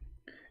must.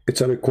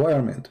 It's a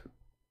requirement.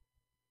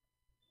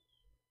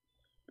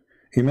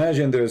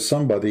 Imagine there is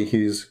somebody,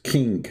 he's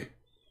king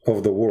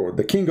of the world,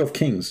 the king of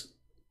kings.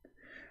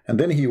 And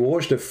then he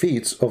washed the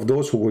feet of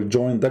those who will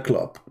join the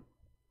club.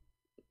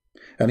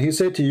 And he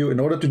said to you, in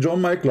order to join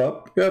my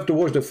club, you have to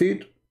wash the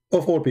feet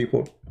of all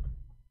people.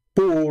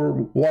 Poor,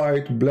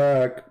 white,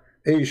 black,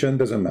 Asian,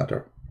 doesn't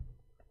matter.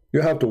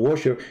 You have to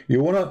wash your,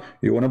 you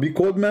wanna be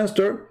called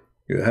master,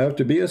 you have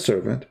to be a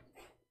servant.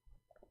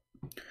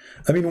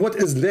 I mean, what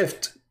is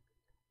left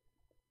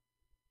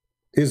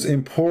is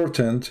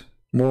important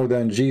more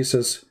than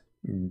Jesus,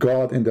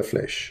 God in the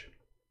flesh.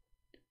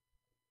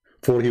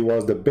 For he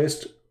was the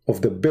best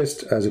of the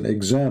best as an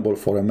example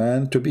for a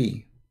man to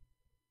be.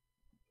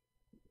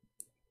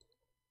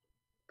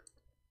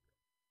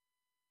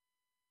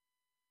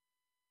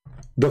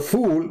 The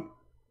fool,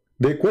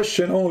 they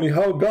question only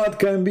how God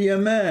can be a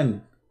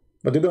man,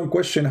 but they don't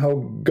question how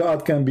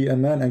God can be a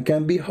man and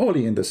can be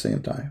holy in the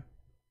same time.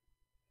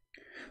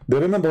 They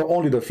remember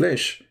only the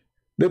flesh.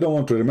 They don't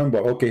want to remember,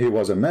 okay, he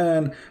was a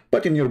man,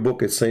 but in your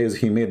book it says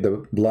he made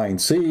the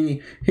blind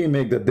see, he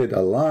made the dead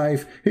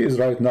alive, he is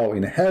right now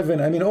in heaven.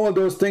 I mean, all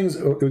those things,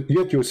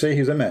 yet you say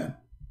he's a man.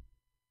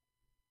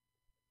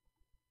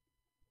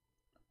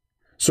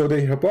 So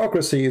the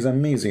hypocrisy is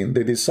amazing.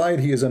 They decide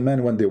he is a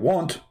man when they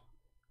want,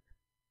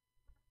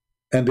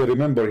 and they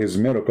remember his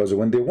miracles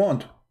when they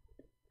want.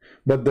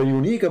 But the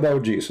unique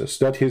about Jesus,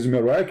 that he's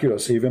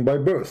miraculous even by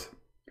birth.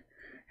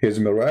 He's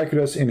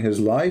miraculous in his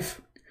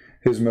life.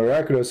 He's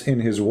miraculous in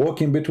his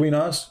walking between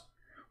us.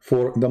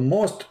 For the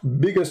most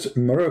biggest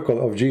miracle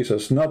of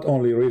Jesus, not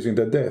only raising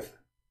the dead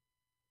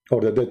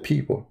or the dead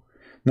people,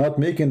 not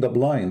making the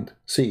blind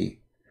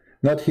see,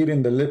 not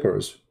healing the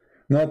lepers,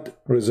 not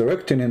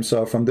resurrecting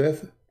himself from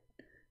death,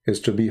 is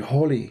to be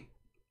holy,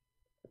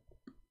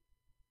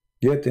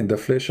 yet in the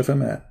flesh of a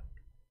man.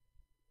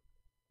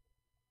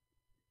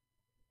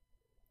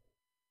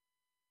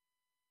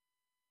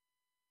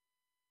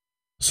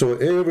 So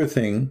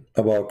everything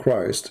about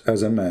Christ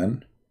as a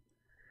man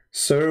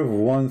serve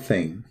one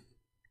thing.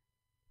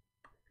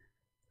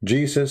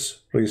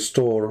 Jesus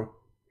restore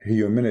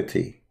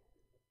humanity.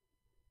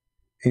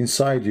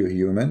 Inside you,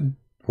 human,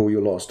 who you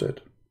lost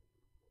it.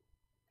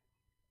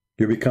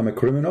 You become a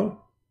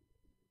criminal.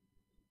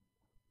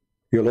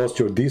 You lost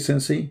your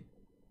decency.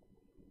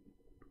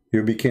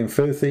 You became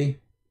filthy.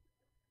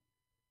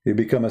 You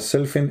become a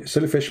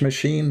selfish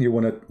machine. You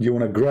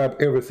wanna grab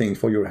everything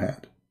for your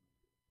hand.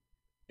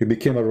 You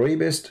became a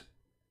rapist.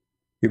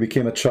 You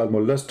became a child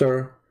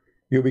molester.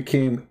 You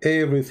became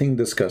everything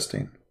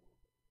disgusting.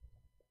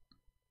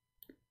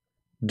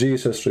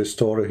 Jesus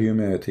restored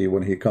humanity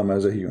when he came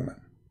as a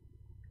human.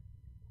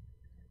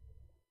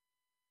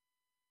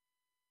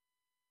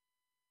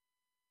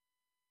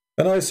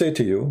 And I say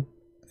to you,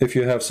 if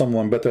you have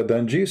someone better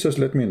than Jesus,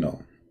 let me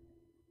know.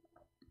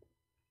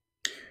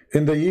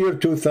 In the year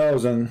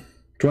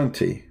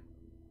 2020,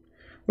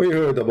 we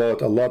heard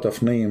about a lot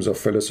of names of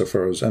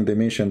philosophers, and they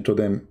mentioned to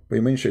them, they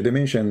mentioned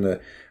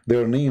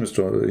their names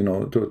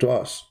to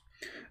us.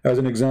 As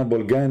an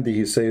example, Gandhi,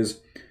 he says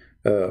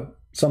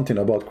something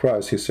about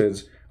Christ. He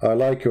says, "I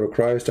like your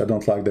Christ, I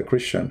don't like the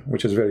Christian,"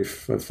 which is very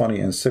funny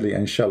and silly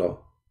and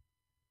shallow.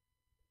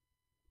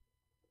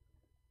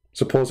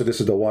 Suppose this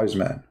is the wise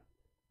man.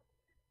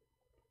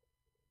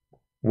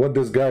 What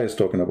this guy is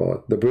talking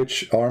about? The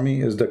British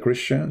Army is the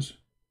Christians?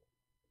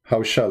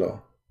 How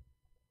shallow.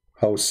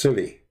 How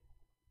silly.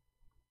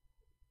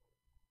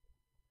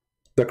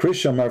 The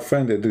Christian, my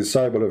friend, is the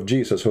disciple of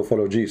Jesus who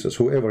follow Jesus,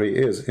 whoever he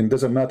is. It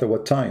doesn't matter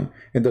what time,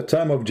 in the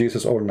time of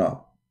Jesus or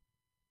now.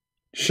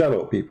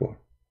 Shallow people.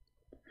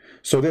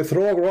 So they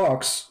throw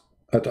rocks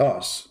at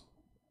us,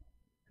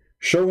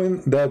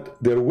 showing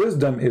that their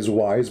wisdom is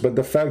wise, but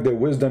the fact their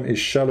wisdom is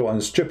shallow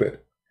and stupid.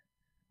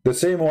 The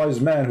same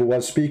wise man who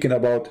was speaking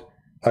about,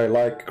 "I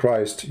like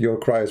Christ, your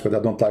Christ, but I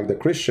don't like the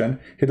Christian,"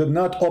 he did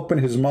not open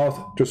his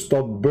mouth to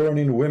stop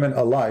burning women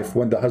alive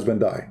when the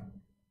husband died.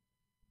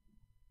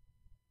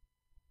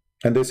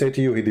 And they say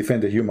to you, he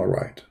defended human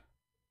right.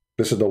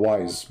 This is the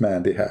wise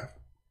man they have.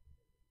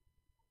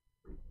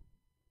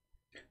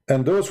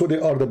 And those who they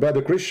are the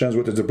bad Christians,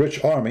 which is the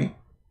British Army,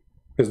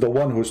 is the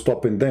one who's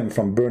stopping them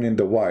from burning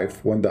the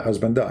wife when the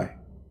husband died.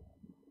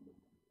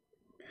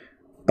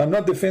 I'm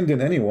not defending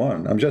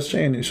anyone. I'm just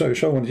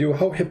showing you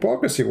how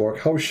hypocrisy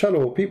works, how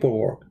shallow people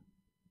work.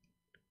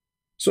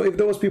 So if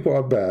those people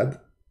are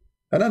bad,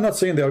 and I'm not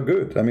saying they are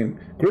good. I mean,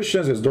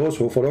 Christians is those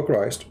who follow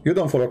Christ. You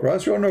don't follow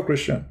Christ, you are no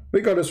Christian.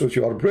 Regardless if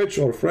you are British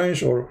or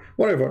French or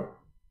whatever.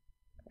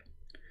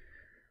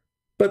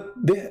 But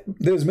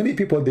there's many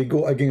people, they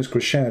go against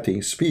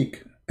Christianity,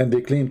 speak, and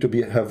they claim to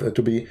be,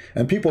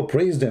 and people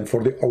praise them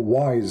for they are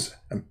wise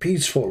and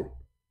peaceful.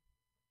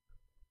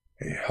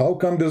 How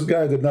come this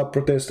guy did not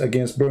protest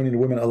against burning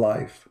women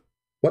alive?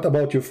 What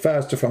about you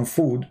fast from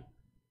food?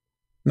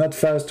 Not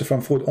fast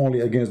from food only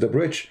against the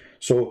rich,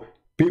 so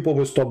people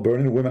will stop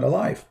burning women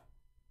alive.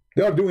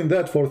 They are doing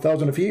that for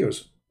thousands of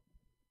years.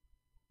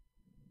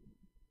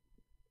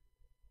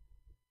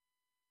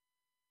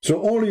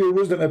 So only your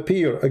wisdom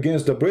appear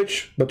against the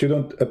rich, but you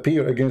don't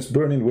appear against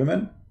burning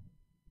women,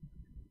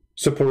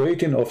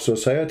 separating of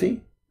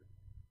society.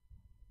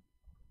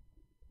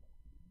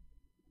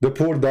 The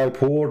poor die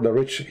poor, the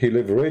rich he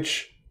live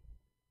rich.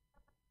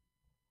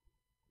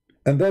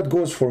 And that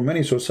goes for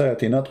many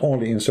society, not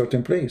only in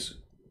certain place.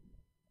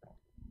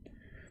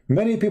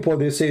 Many people,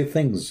 they say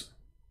things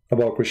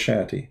about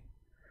Christianity,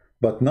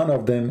 but none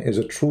of them is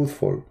a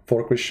truthful,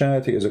 for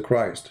Christianity is a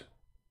Christ,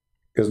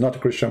 is not a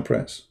Christian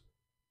prince.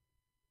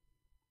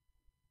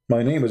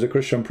 My name is a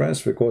Christian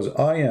prince because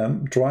I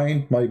am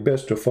trying my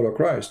best to follow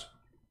Christ,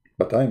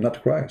 but I am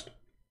not Christ.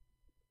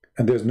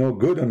 And there's no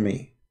good in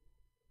me,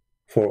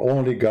 for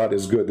only God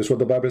is good. This is what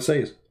the Bible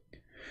says.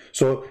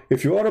 So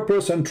if you are a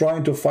person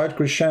trying to fight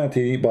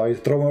Christianity by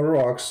throwing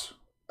rocks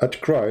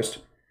at Christ,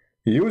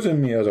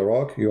 using me as a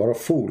rock, you are a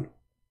fool.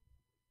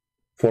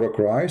 For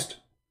Christ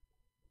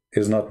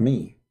is not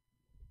me.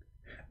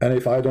 And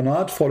if I do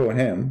not follow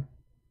him,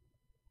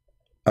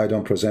 I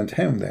don't present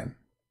him then.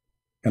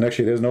 And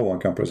actually there's no one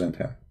can present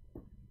him.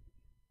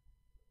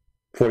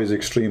 For he is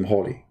extreme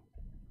holy.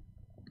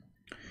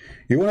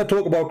 You want to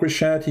talk about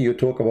Christianity, you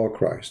talk about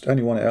Christ.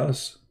 Anyone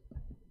else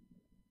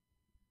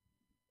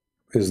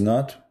is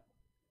not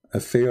a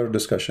fair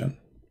discussion.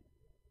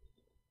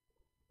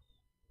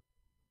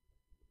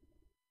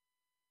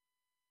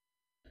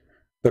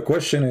 The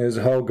question is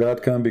how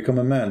God can become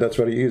a man. That's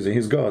very easy.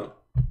 He's God.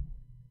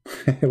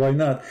 Why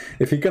not?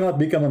 If he cannot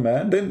become a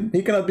man, then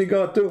he cannot be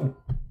God too.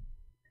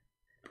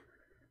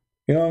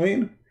 You know what I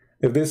mean?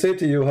 If they say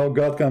to you how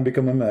God can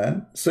become a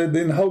man, say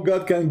then how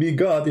God can be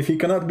God if he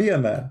cannot be a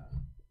man?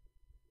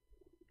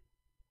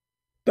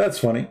 That's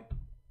funny.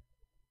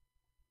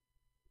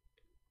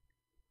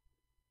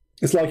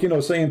 It's like, you know,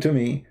 saying to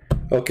me,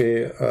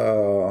 okay,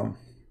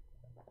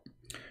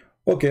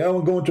 okay,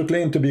 I'm going to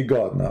claim to be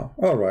God now.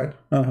 All right,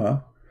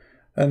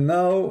 and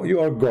now you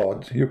are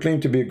God. You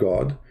claim to be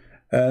God,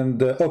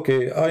 and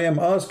okay, I am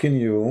asking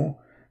you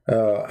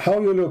how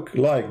you look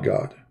like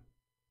God.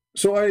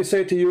 So I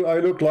say to you, I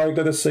look like,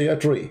 let us say, a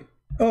tree.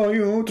 Oh,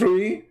 you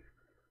tree?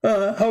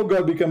 How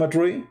God become a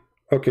tree?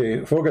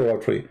 Okay, forget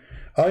about tree.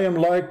 I am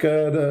like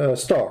the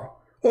star.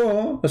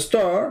 Oh, a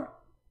star?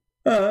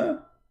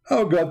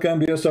 How God can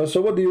be a star?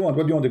 So what do you want?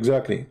 What do you want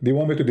exactly? Do you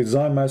want me to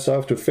design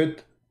myself to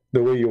fit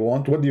the way you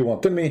want? What do you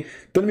want? Tell me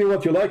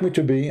what you like me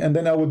to be, and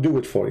then I will do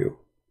it for you.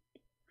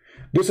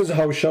 This is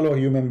how shallow a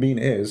human being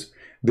is.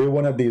 They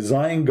want to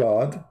design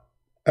God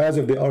as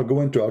if they are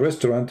going to a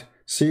restaurant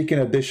seeking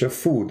a dish of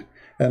food.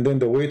 And then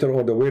the waiter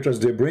or the waitress,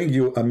 they bring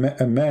you a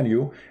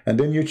menu, and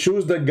then you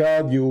choose the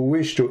God you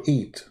wish to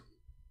eat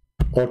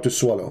or to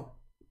swallow.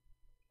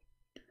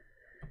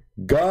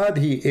 God,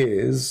 He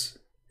is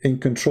in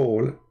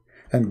control,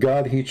 and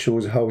God, He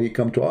chooses how He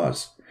come to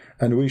us.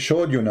 And we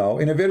showed you now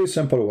in a very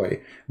simple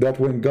way that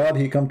when God,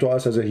 He come to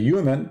us as a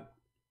human,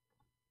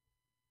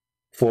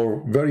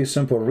 for very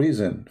simple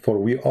reason, for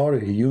we are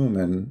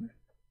human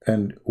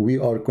and we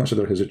are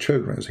considered His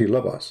children. He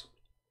loves us.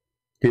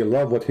 He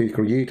loves what He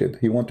created.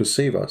 He wants to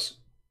save us.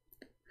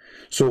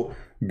 So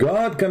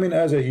God coming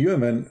as a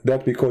human,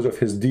 that because of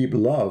His deep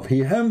love,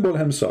 He humbled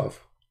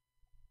Himself.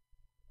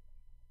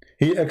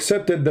 He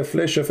accepted the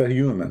flesh of a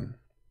human.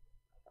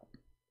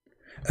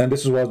 And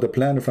this was the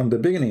plan from the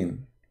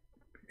beginning.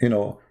 You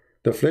know,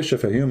 the flesh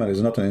of a human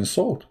is not an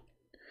insult.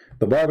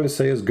 The Bible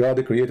says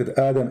God created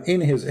Adam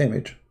in His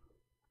image.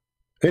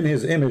 In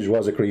His image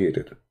was He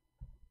created.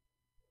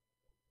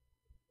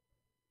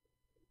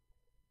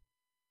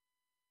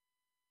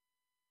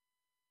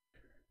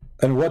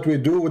 And what we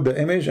do with the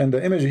image, and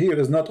the image here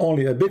is not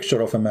only a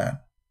picture of a man.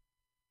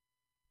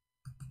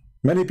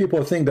 Many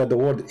people think that the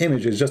word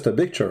image is just a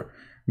picture.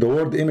 The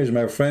word image,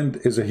 my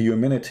friend, is a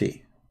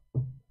humanity.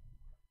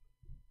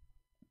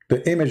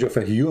 The image of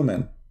a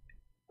human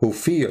who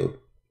feel,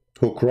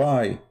 who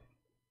cry,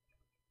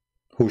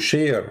 who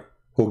share,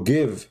 who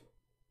give,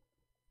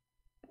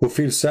 who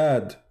feel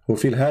sad, who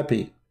feel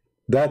happy.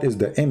 That is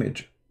the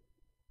image.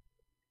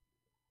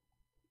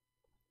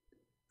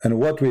 And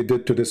what we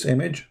did to this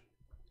image?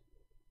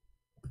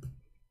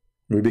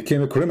 We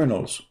became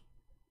criminals.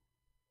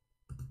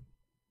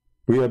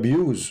 We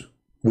abuse.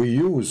 We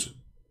use.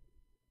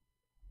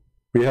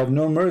 We have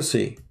no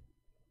mercy.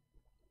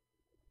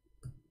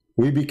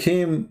 We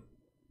became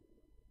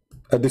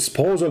a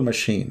disposal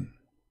machine.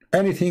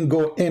 Anything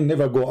go in,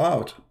 never go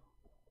out.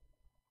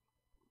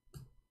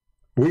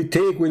 We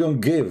take, we don't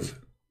give.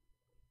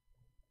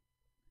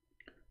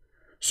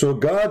 So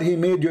God, He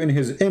made you in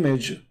His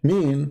image,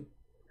 mean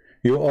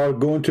you are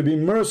going to be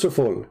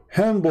merciful,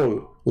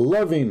 humble,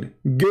 loving,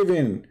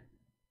 giving,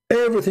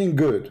 everything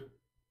good.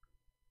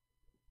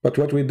 But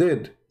what we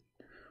did,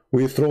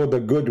 we throw the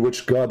good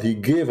which God, He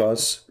gave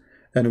us,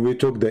 and we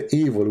took the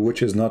evil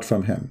which is not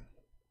from Him.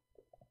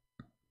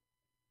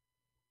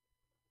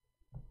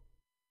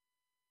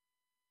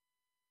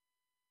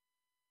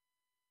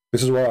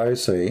 This is why I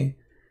say,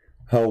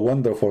 how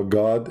wonderful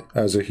God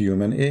as a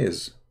human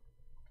is.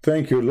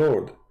 Thank you,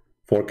 Lord,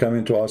 for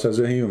coming to us as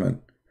a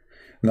human.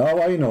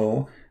 Now I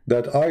know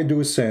that I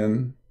do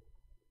sin,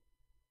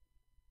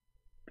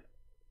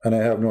 and I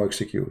have no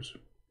excuse.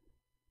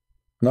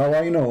 Now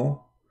I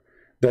know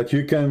that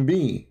you can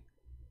be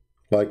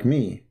like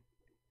me,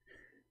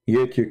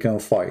 yet you can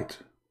fight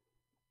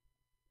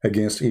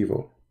against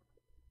evil.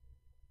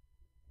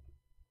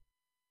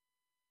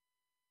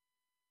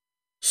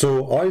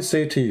 So I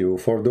say to you,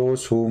 for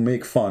those who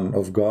make fun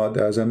of God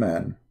as a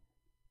man,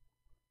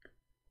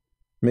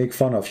 make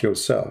fun of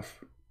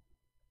yourself,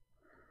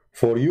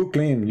 for you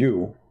claim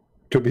you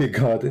to be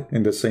God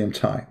in the same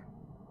time.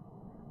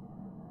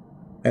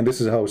 And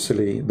this is how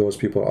silly those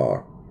people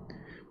are.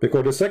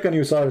 Because the second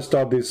you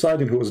start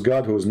deciding who is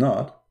God, who is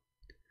not,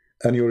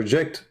 and you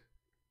reject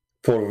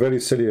for a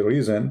very silly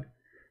reason,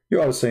 you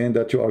are saying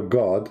that you are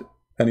God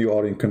and you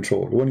are in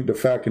control, when the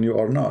fact you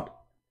are not.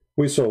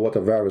 We saw what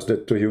a virus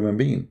did to a human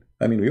being.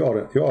 I mean, you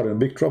are in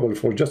big trouble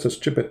for just a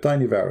stupid,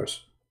 tiny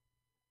virus.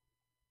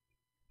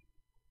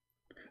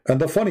 And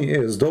the funny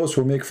is, those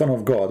who make fun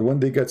of God, when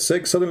they get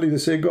sick, suddenly they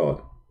say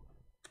God.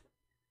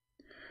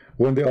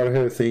 When they are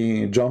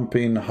healthy,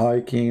 jumping,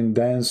 hiking,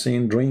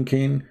 dancing,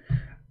 drinking,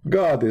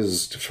 God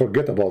is,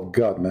 forget about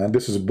God, man,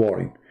 this is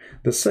boring.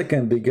 The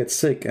second they get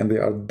sick and they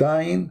are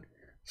dying,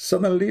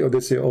 suddenly, or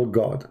they say, oh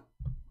God,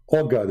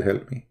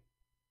 help me.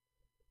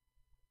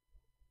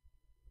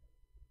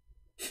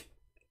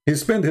 He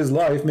spent his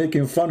life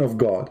making fun of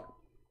God.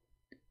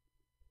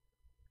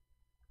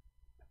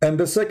 And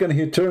the second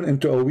he turned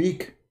into a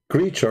weak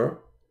creature,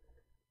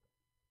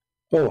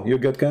 oh, you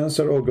get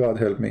cancer, oh God,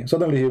 help me.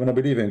 Suddenly he wanna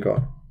believe in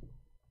God.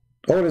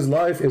 All his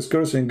life is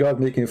cursing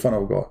God, making fun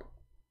of God.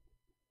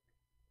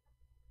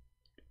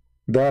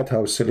 That's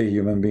how silly a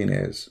human being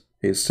is.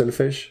 He is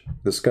selfish,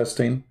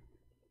 disgusting,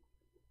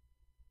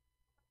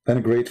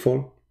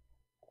 ungrateful,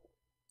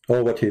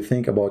 All what he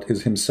thinks about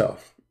is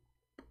himself.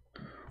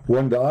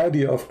 When the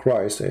idea of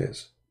Christ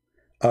is,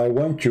 I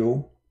want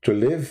you to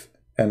live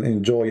and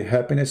enjoy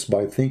happiness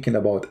by thinking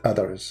about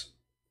others.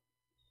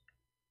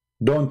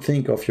 Don't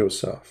think of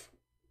yourself.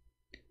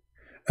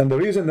 And the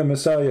reason the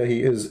Messiah,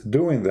 he is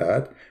doing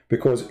that,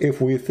 because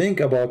if we think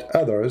about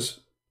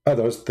others,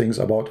 others think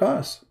about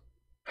us.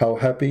 How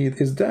happy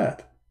is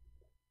that?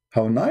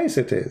 How nice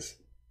it is.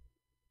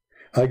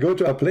 I go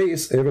to a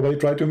place, everybody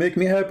try to make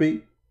me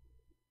happy.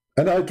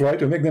 And I try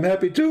to make them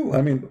happy too.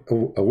 I mean,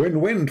 a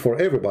win-win for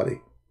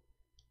everybody.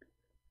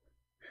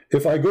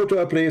 If I go to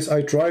a place,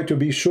 I try to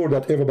be sure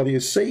that everybody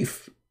is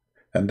safe.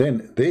 And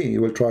then they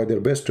will try their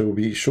best to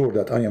be sure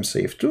that I am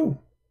safe too.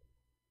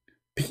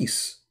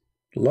 Peace,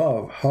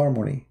 love,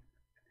 harmony,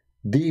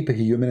 deep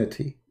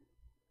humanity.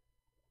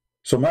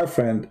 So my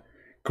friend,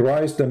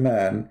 Christ the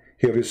man,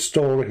 he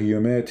restored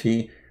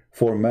humanity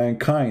for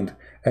mankind.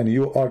 And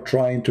you are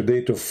trying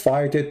today to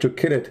fight it, to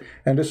kill it.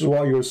 And this is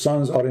why your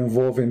sons are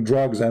involved in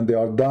drugs and they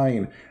are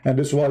dying. And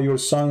this is why your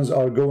sons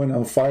are going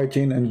and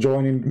fighting and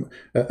joining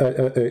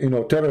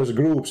terrorist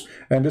groups.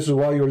 And this is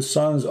why your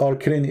sons are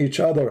killing each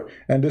other.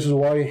 And this is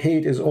why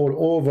hate is all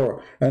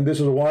over. And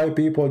this is why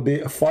people, they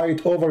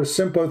fight over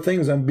simple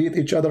things and beat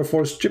each other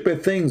for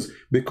stupid things,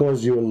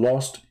 because you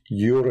lost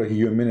your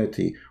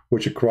humanity,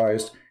 which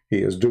Christ, he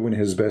is doing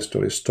his best to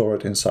restore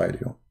it inside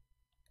you.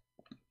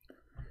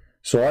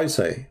 So I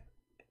say,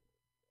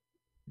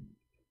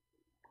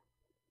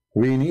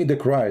 we need the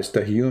Christ,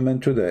 the human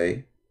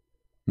today,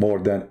 more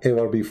than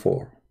ever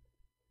before.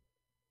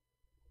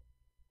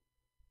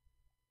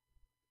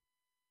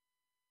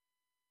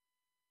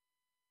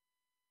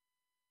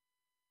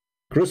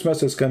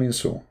 Christmas is coming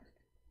soon.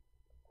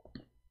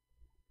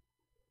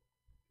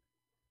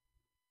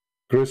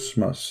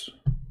 Christmas.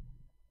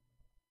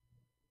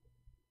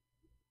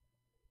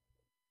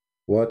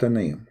 What a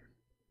name.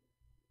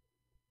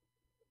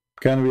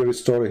 Can we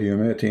restore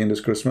humanity in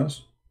this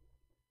Christmas?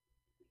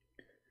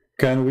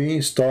 Can we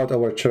start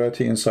our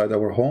charity inside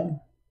our home?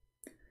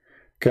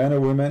 Can a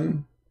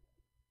woman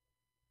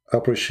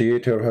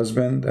appreciate her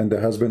husband and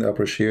the husband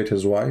appreciate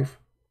his wife?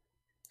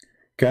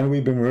 Can we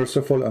be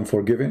merciful and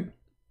forgiving?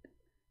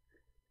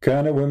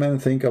 Can a woman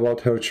think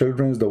about her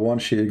children, the one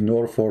she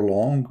ignored for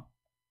long?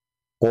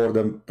 Or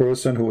the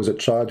person who is a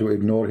child who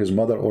ignored his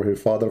mother or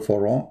his father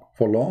for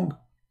long?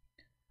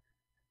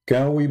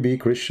 Can we be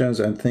Christians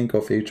and think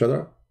of each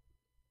other?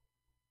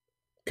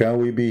 Can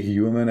we be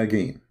human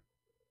again?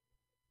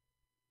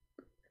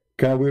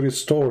 Can we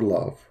restore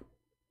love?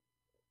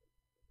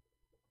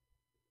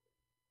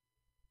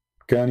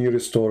 Can you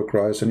restore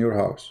Christ in your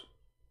house?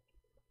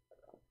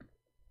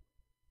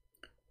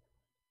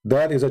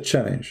 That is a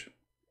challenge.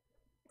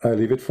 I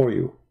leave it for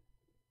you.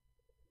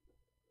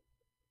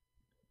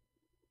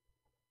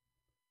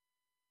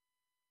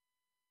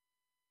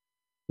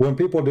 When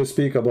people they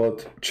speak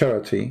about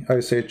charity, I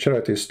say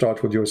charity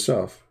starts with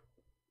yourself.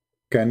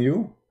 Can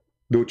you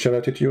do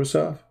charity to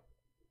yourself?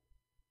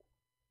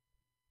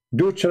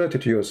 Do charity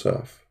to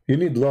yourself. You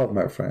need love,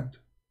 my friend.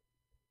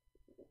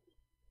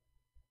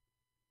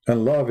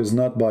 And love is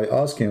not by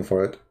asking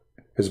for it,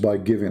 it's by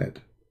giving it.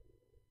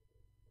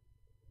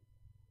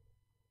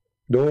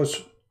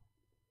 Those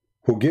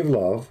who give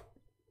love,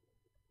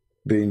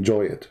 they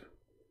enjoy it.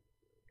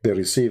 They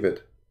receive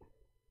it.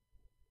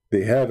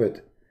 They have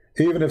it,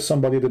 even if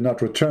somebody did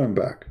not return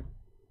back,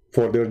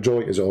 for their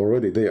joy is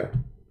already there.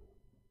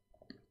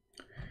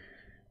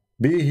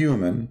 Be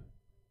human.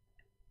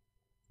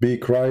 Be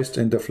Christ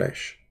in the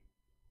flesh.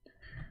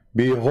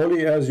 Be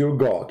holy as your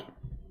God.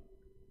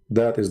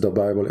 That is the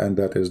Bible and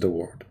that is the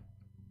Word.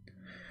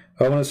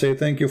 I want to say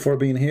thank you for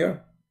being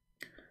here.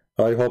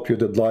 I hope you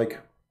did like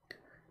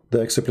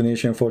the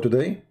explanation for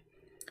today.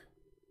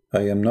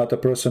 I am not a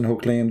person who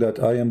claims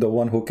that I am the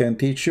one who can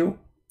teach you.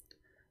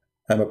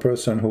 I'm a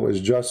person who is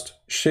just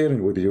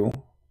sharing with you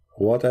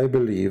what I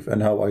believe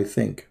and how I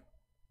think.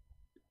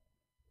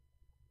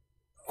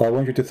 I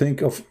want you to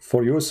think of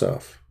for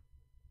yourself.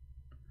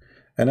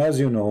 And as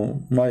you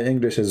know, my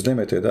English is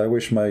limited. I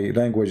wish my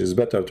language is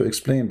better to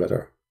explain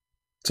better.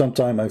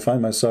 Sometimes I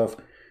find myself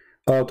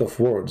out of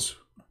words.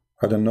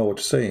 I don't know what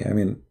to say. I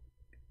mean,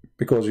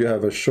 because you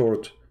have a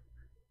short,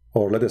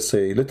 or let us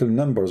say, little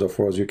numbers of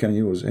words you can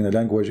use in a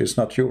language it's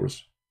not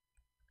yours.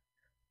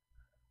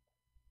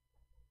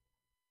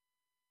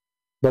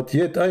 But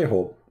yet I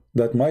hope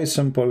that my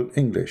simple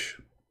English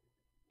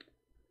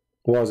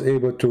was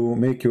able to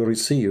make you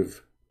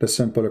receive the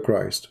simple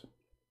Christ.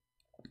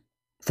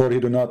 For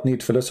he do not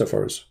need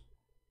philosophers.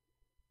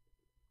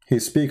 He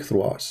speaks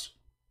through us.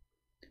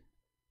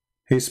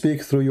 He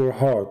speaks through your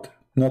heart,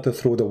 not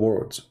through the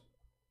words.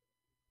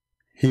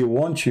 He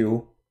wants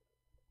you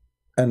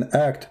an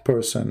act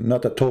person,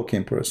 not a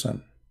talking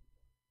person.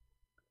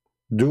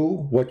 Do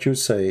what you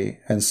say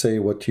and say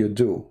what you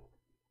do.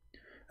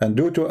 And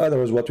do to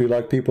others what you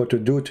like people to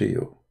do to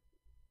you.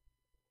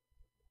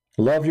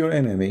 Love your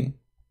enemy,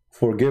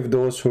 forgive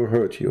those who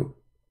hurt you.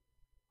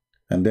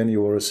 And then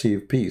you will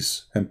receive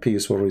peace, and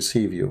peace will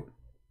receive you.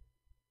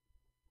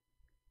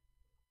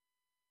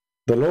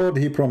 The Lord,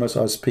 he promised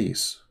us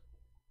peace.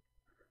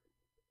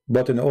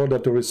 But in order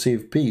to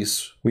receive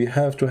peace, we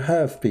have to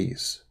have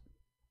peace.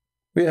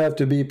 We have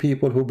to be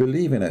people who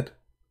believe in it.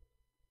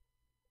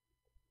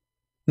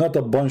 Not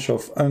a bunch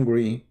of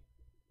angry,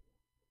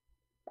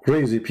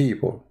 crazy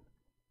people.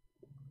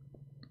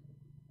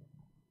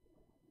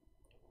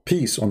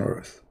 Peace on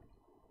earth.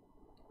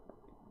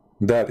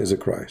 That is a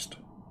Christ.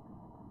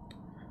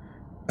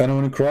 And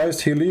when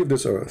Christ, he leaves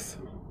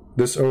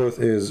this earth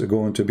is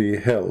going to be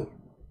hell.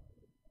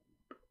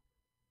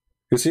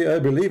 You see, I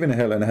believe in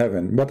hell and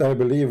heaven, but I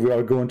believe we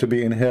are going to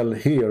be in hell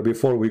here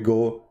before we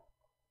go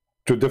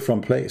to a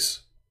different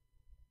place.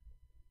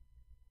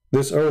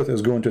 This earth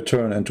is going to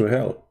turn into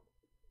hell.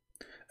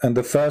 And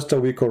the faster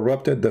we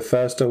corrupt it, the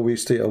faster we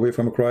stay away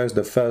from Christ,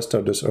 the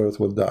faster this earth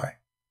will die.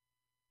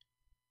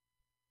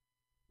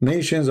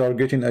 Nations are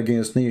getting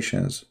against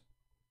nations.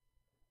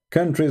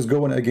 Countries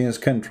going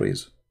against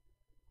countries.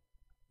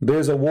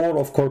 There's a war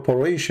of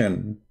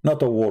corporation,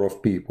 not a war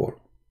of people.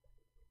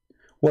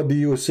 What do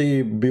you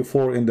see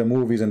before in the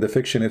movies and the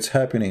fiction? It's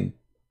happening.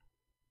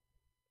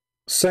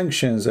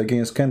 Sanctions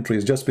against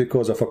countries just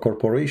because of a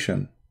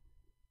corporation.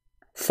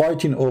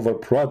 Fighting over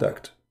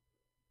product.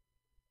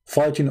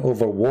 Fighting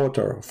over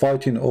water.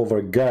 Fighting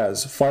over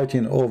gas.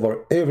 Fighting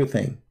over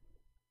everything.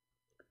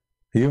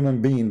 Human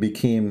being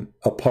became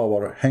a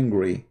power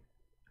hungry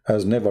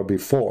as never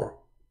before.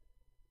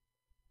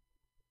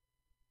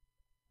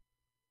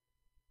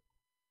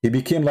 He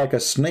became like a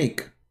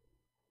snake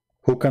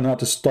who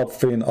cannot stop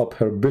filling up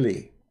her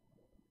belly.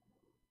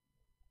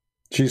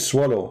 She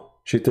swallow,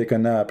 she take a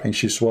nap and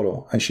she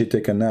swallow, and she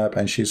take a nap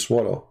and she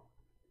swallow.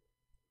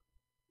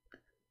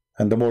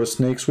 And the more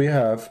snakes we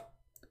have,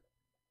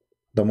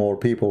 the more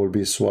people will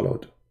be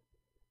swallowed.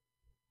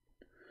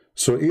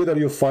 So either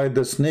you fight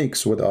the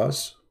snakes with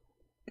us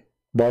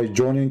by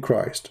joining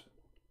Christ,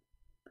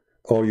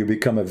 or you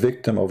become a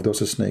victim of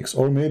those snakes,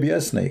 or maybe a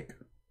snake.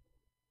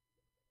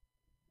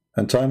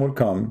 And time will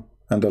come,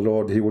 and the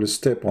Lord, he will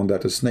step on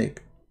that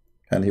snake,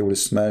 and he will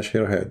smash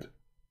her head,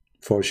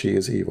 for she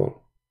is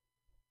evil.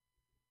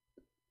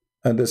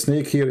 And the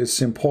snake here is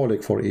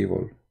symbolic for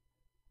evil.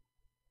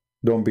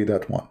 Don't be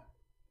that one.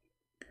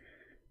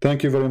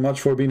 Thank you very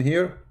much for being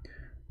here.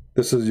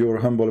 This is your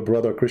humble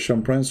brother,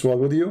 Christian Prince, while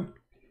with you.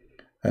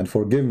 And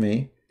forgive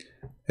me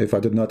if I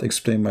did not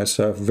explain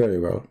myself very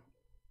well.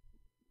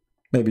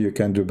 Maybe you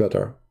can do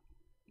better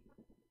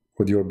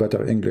with your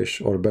better English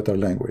or better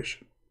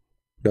language.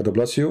 God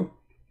bless you,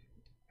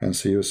 and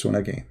see you soon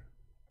again.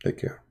 Take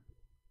care.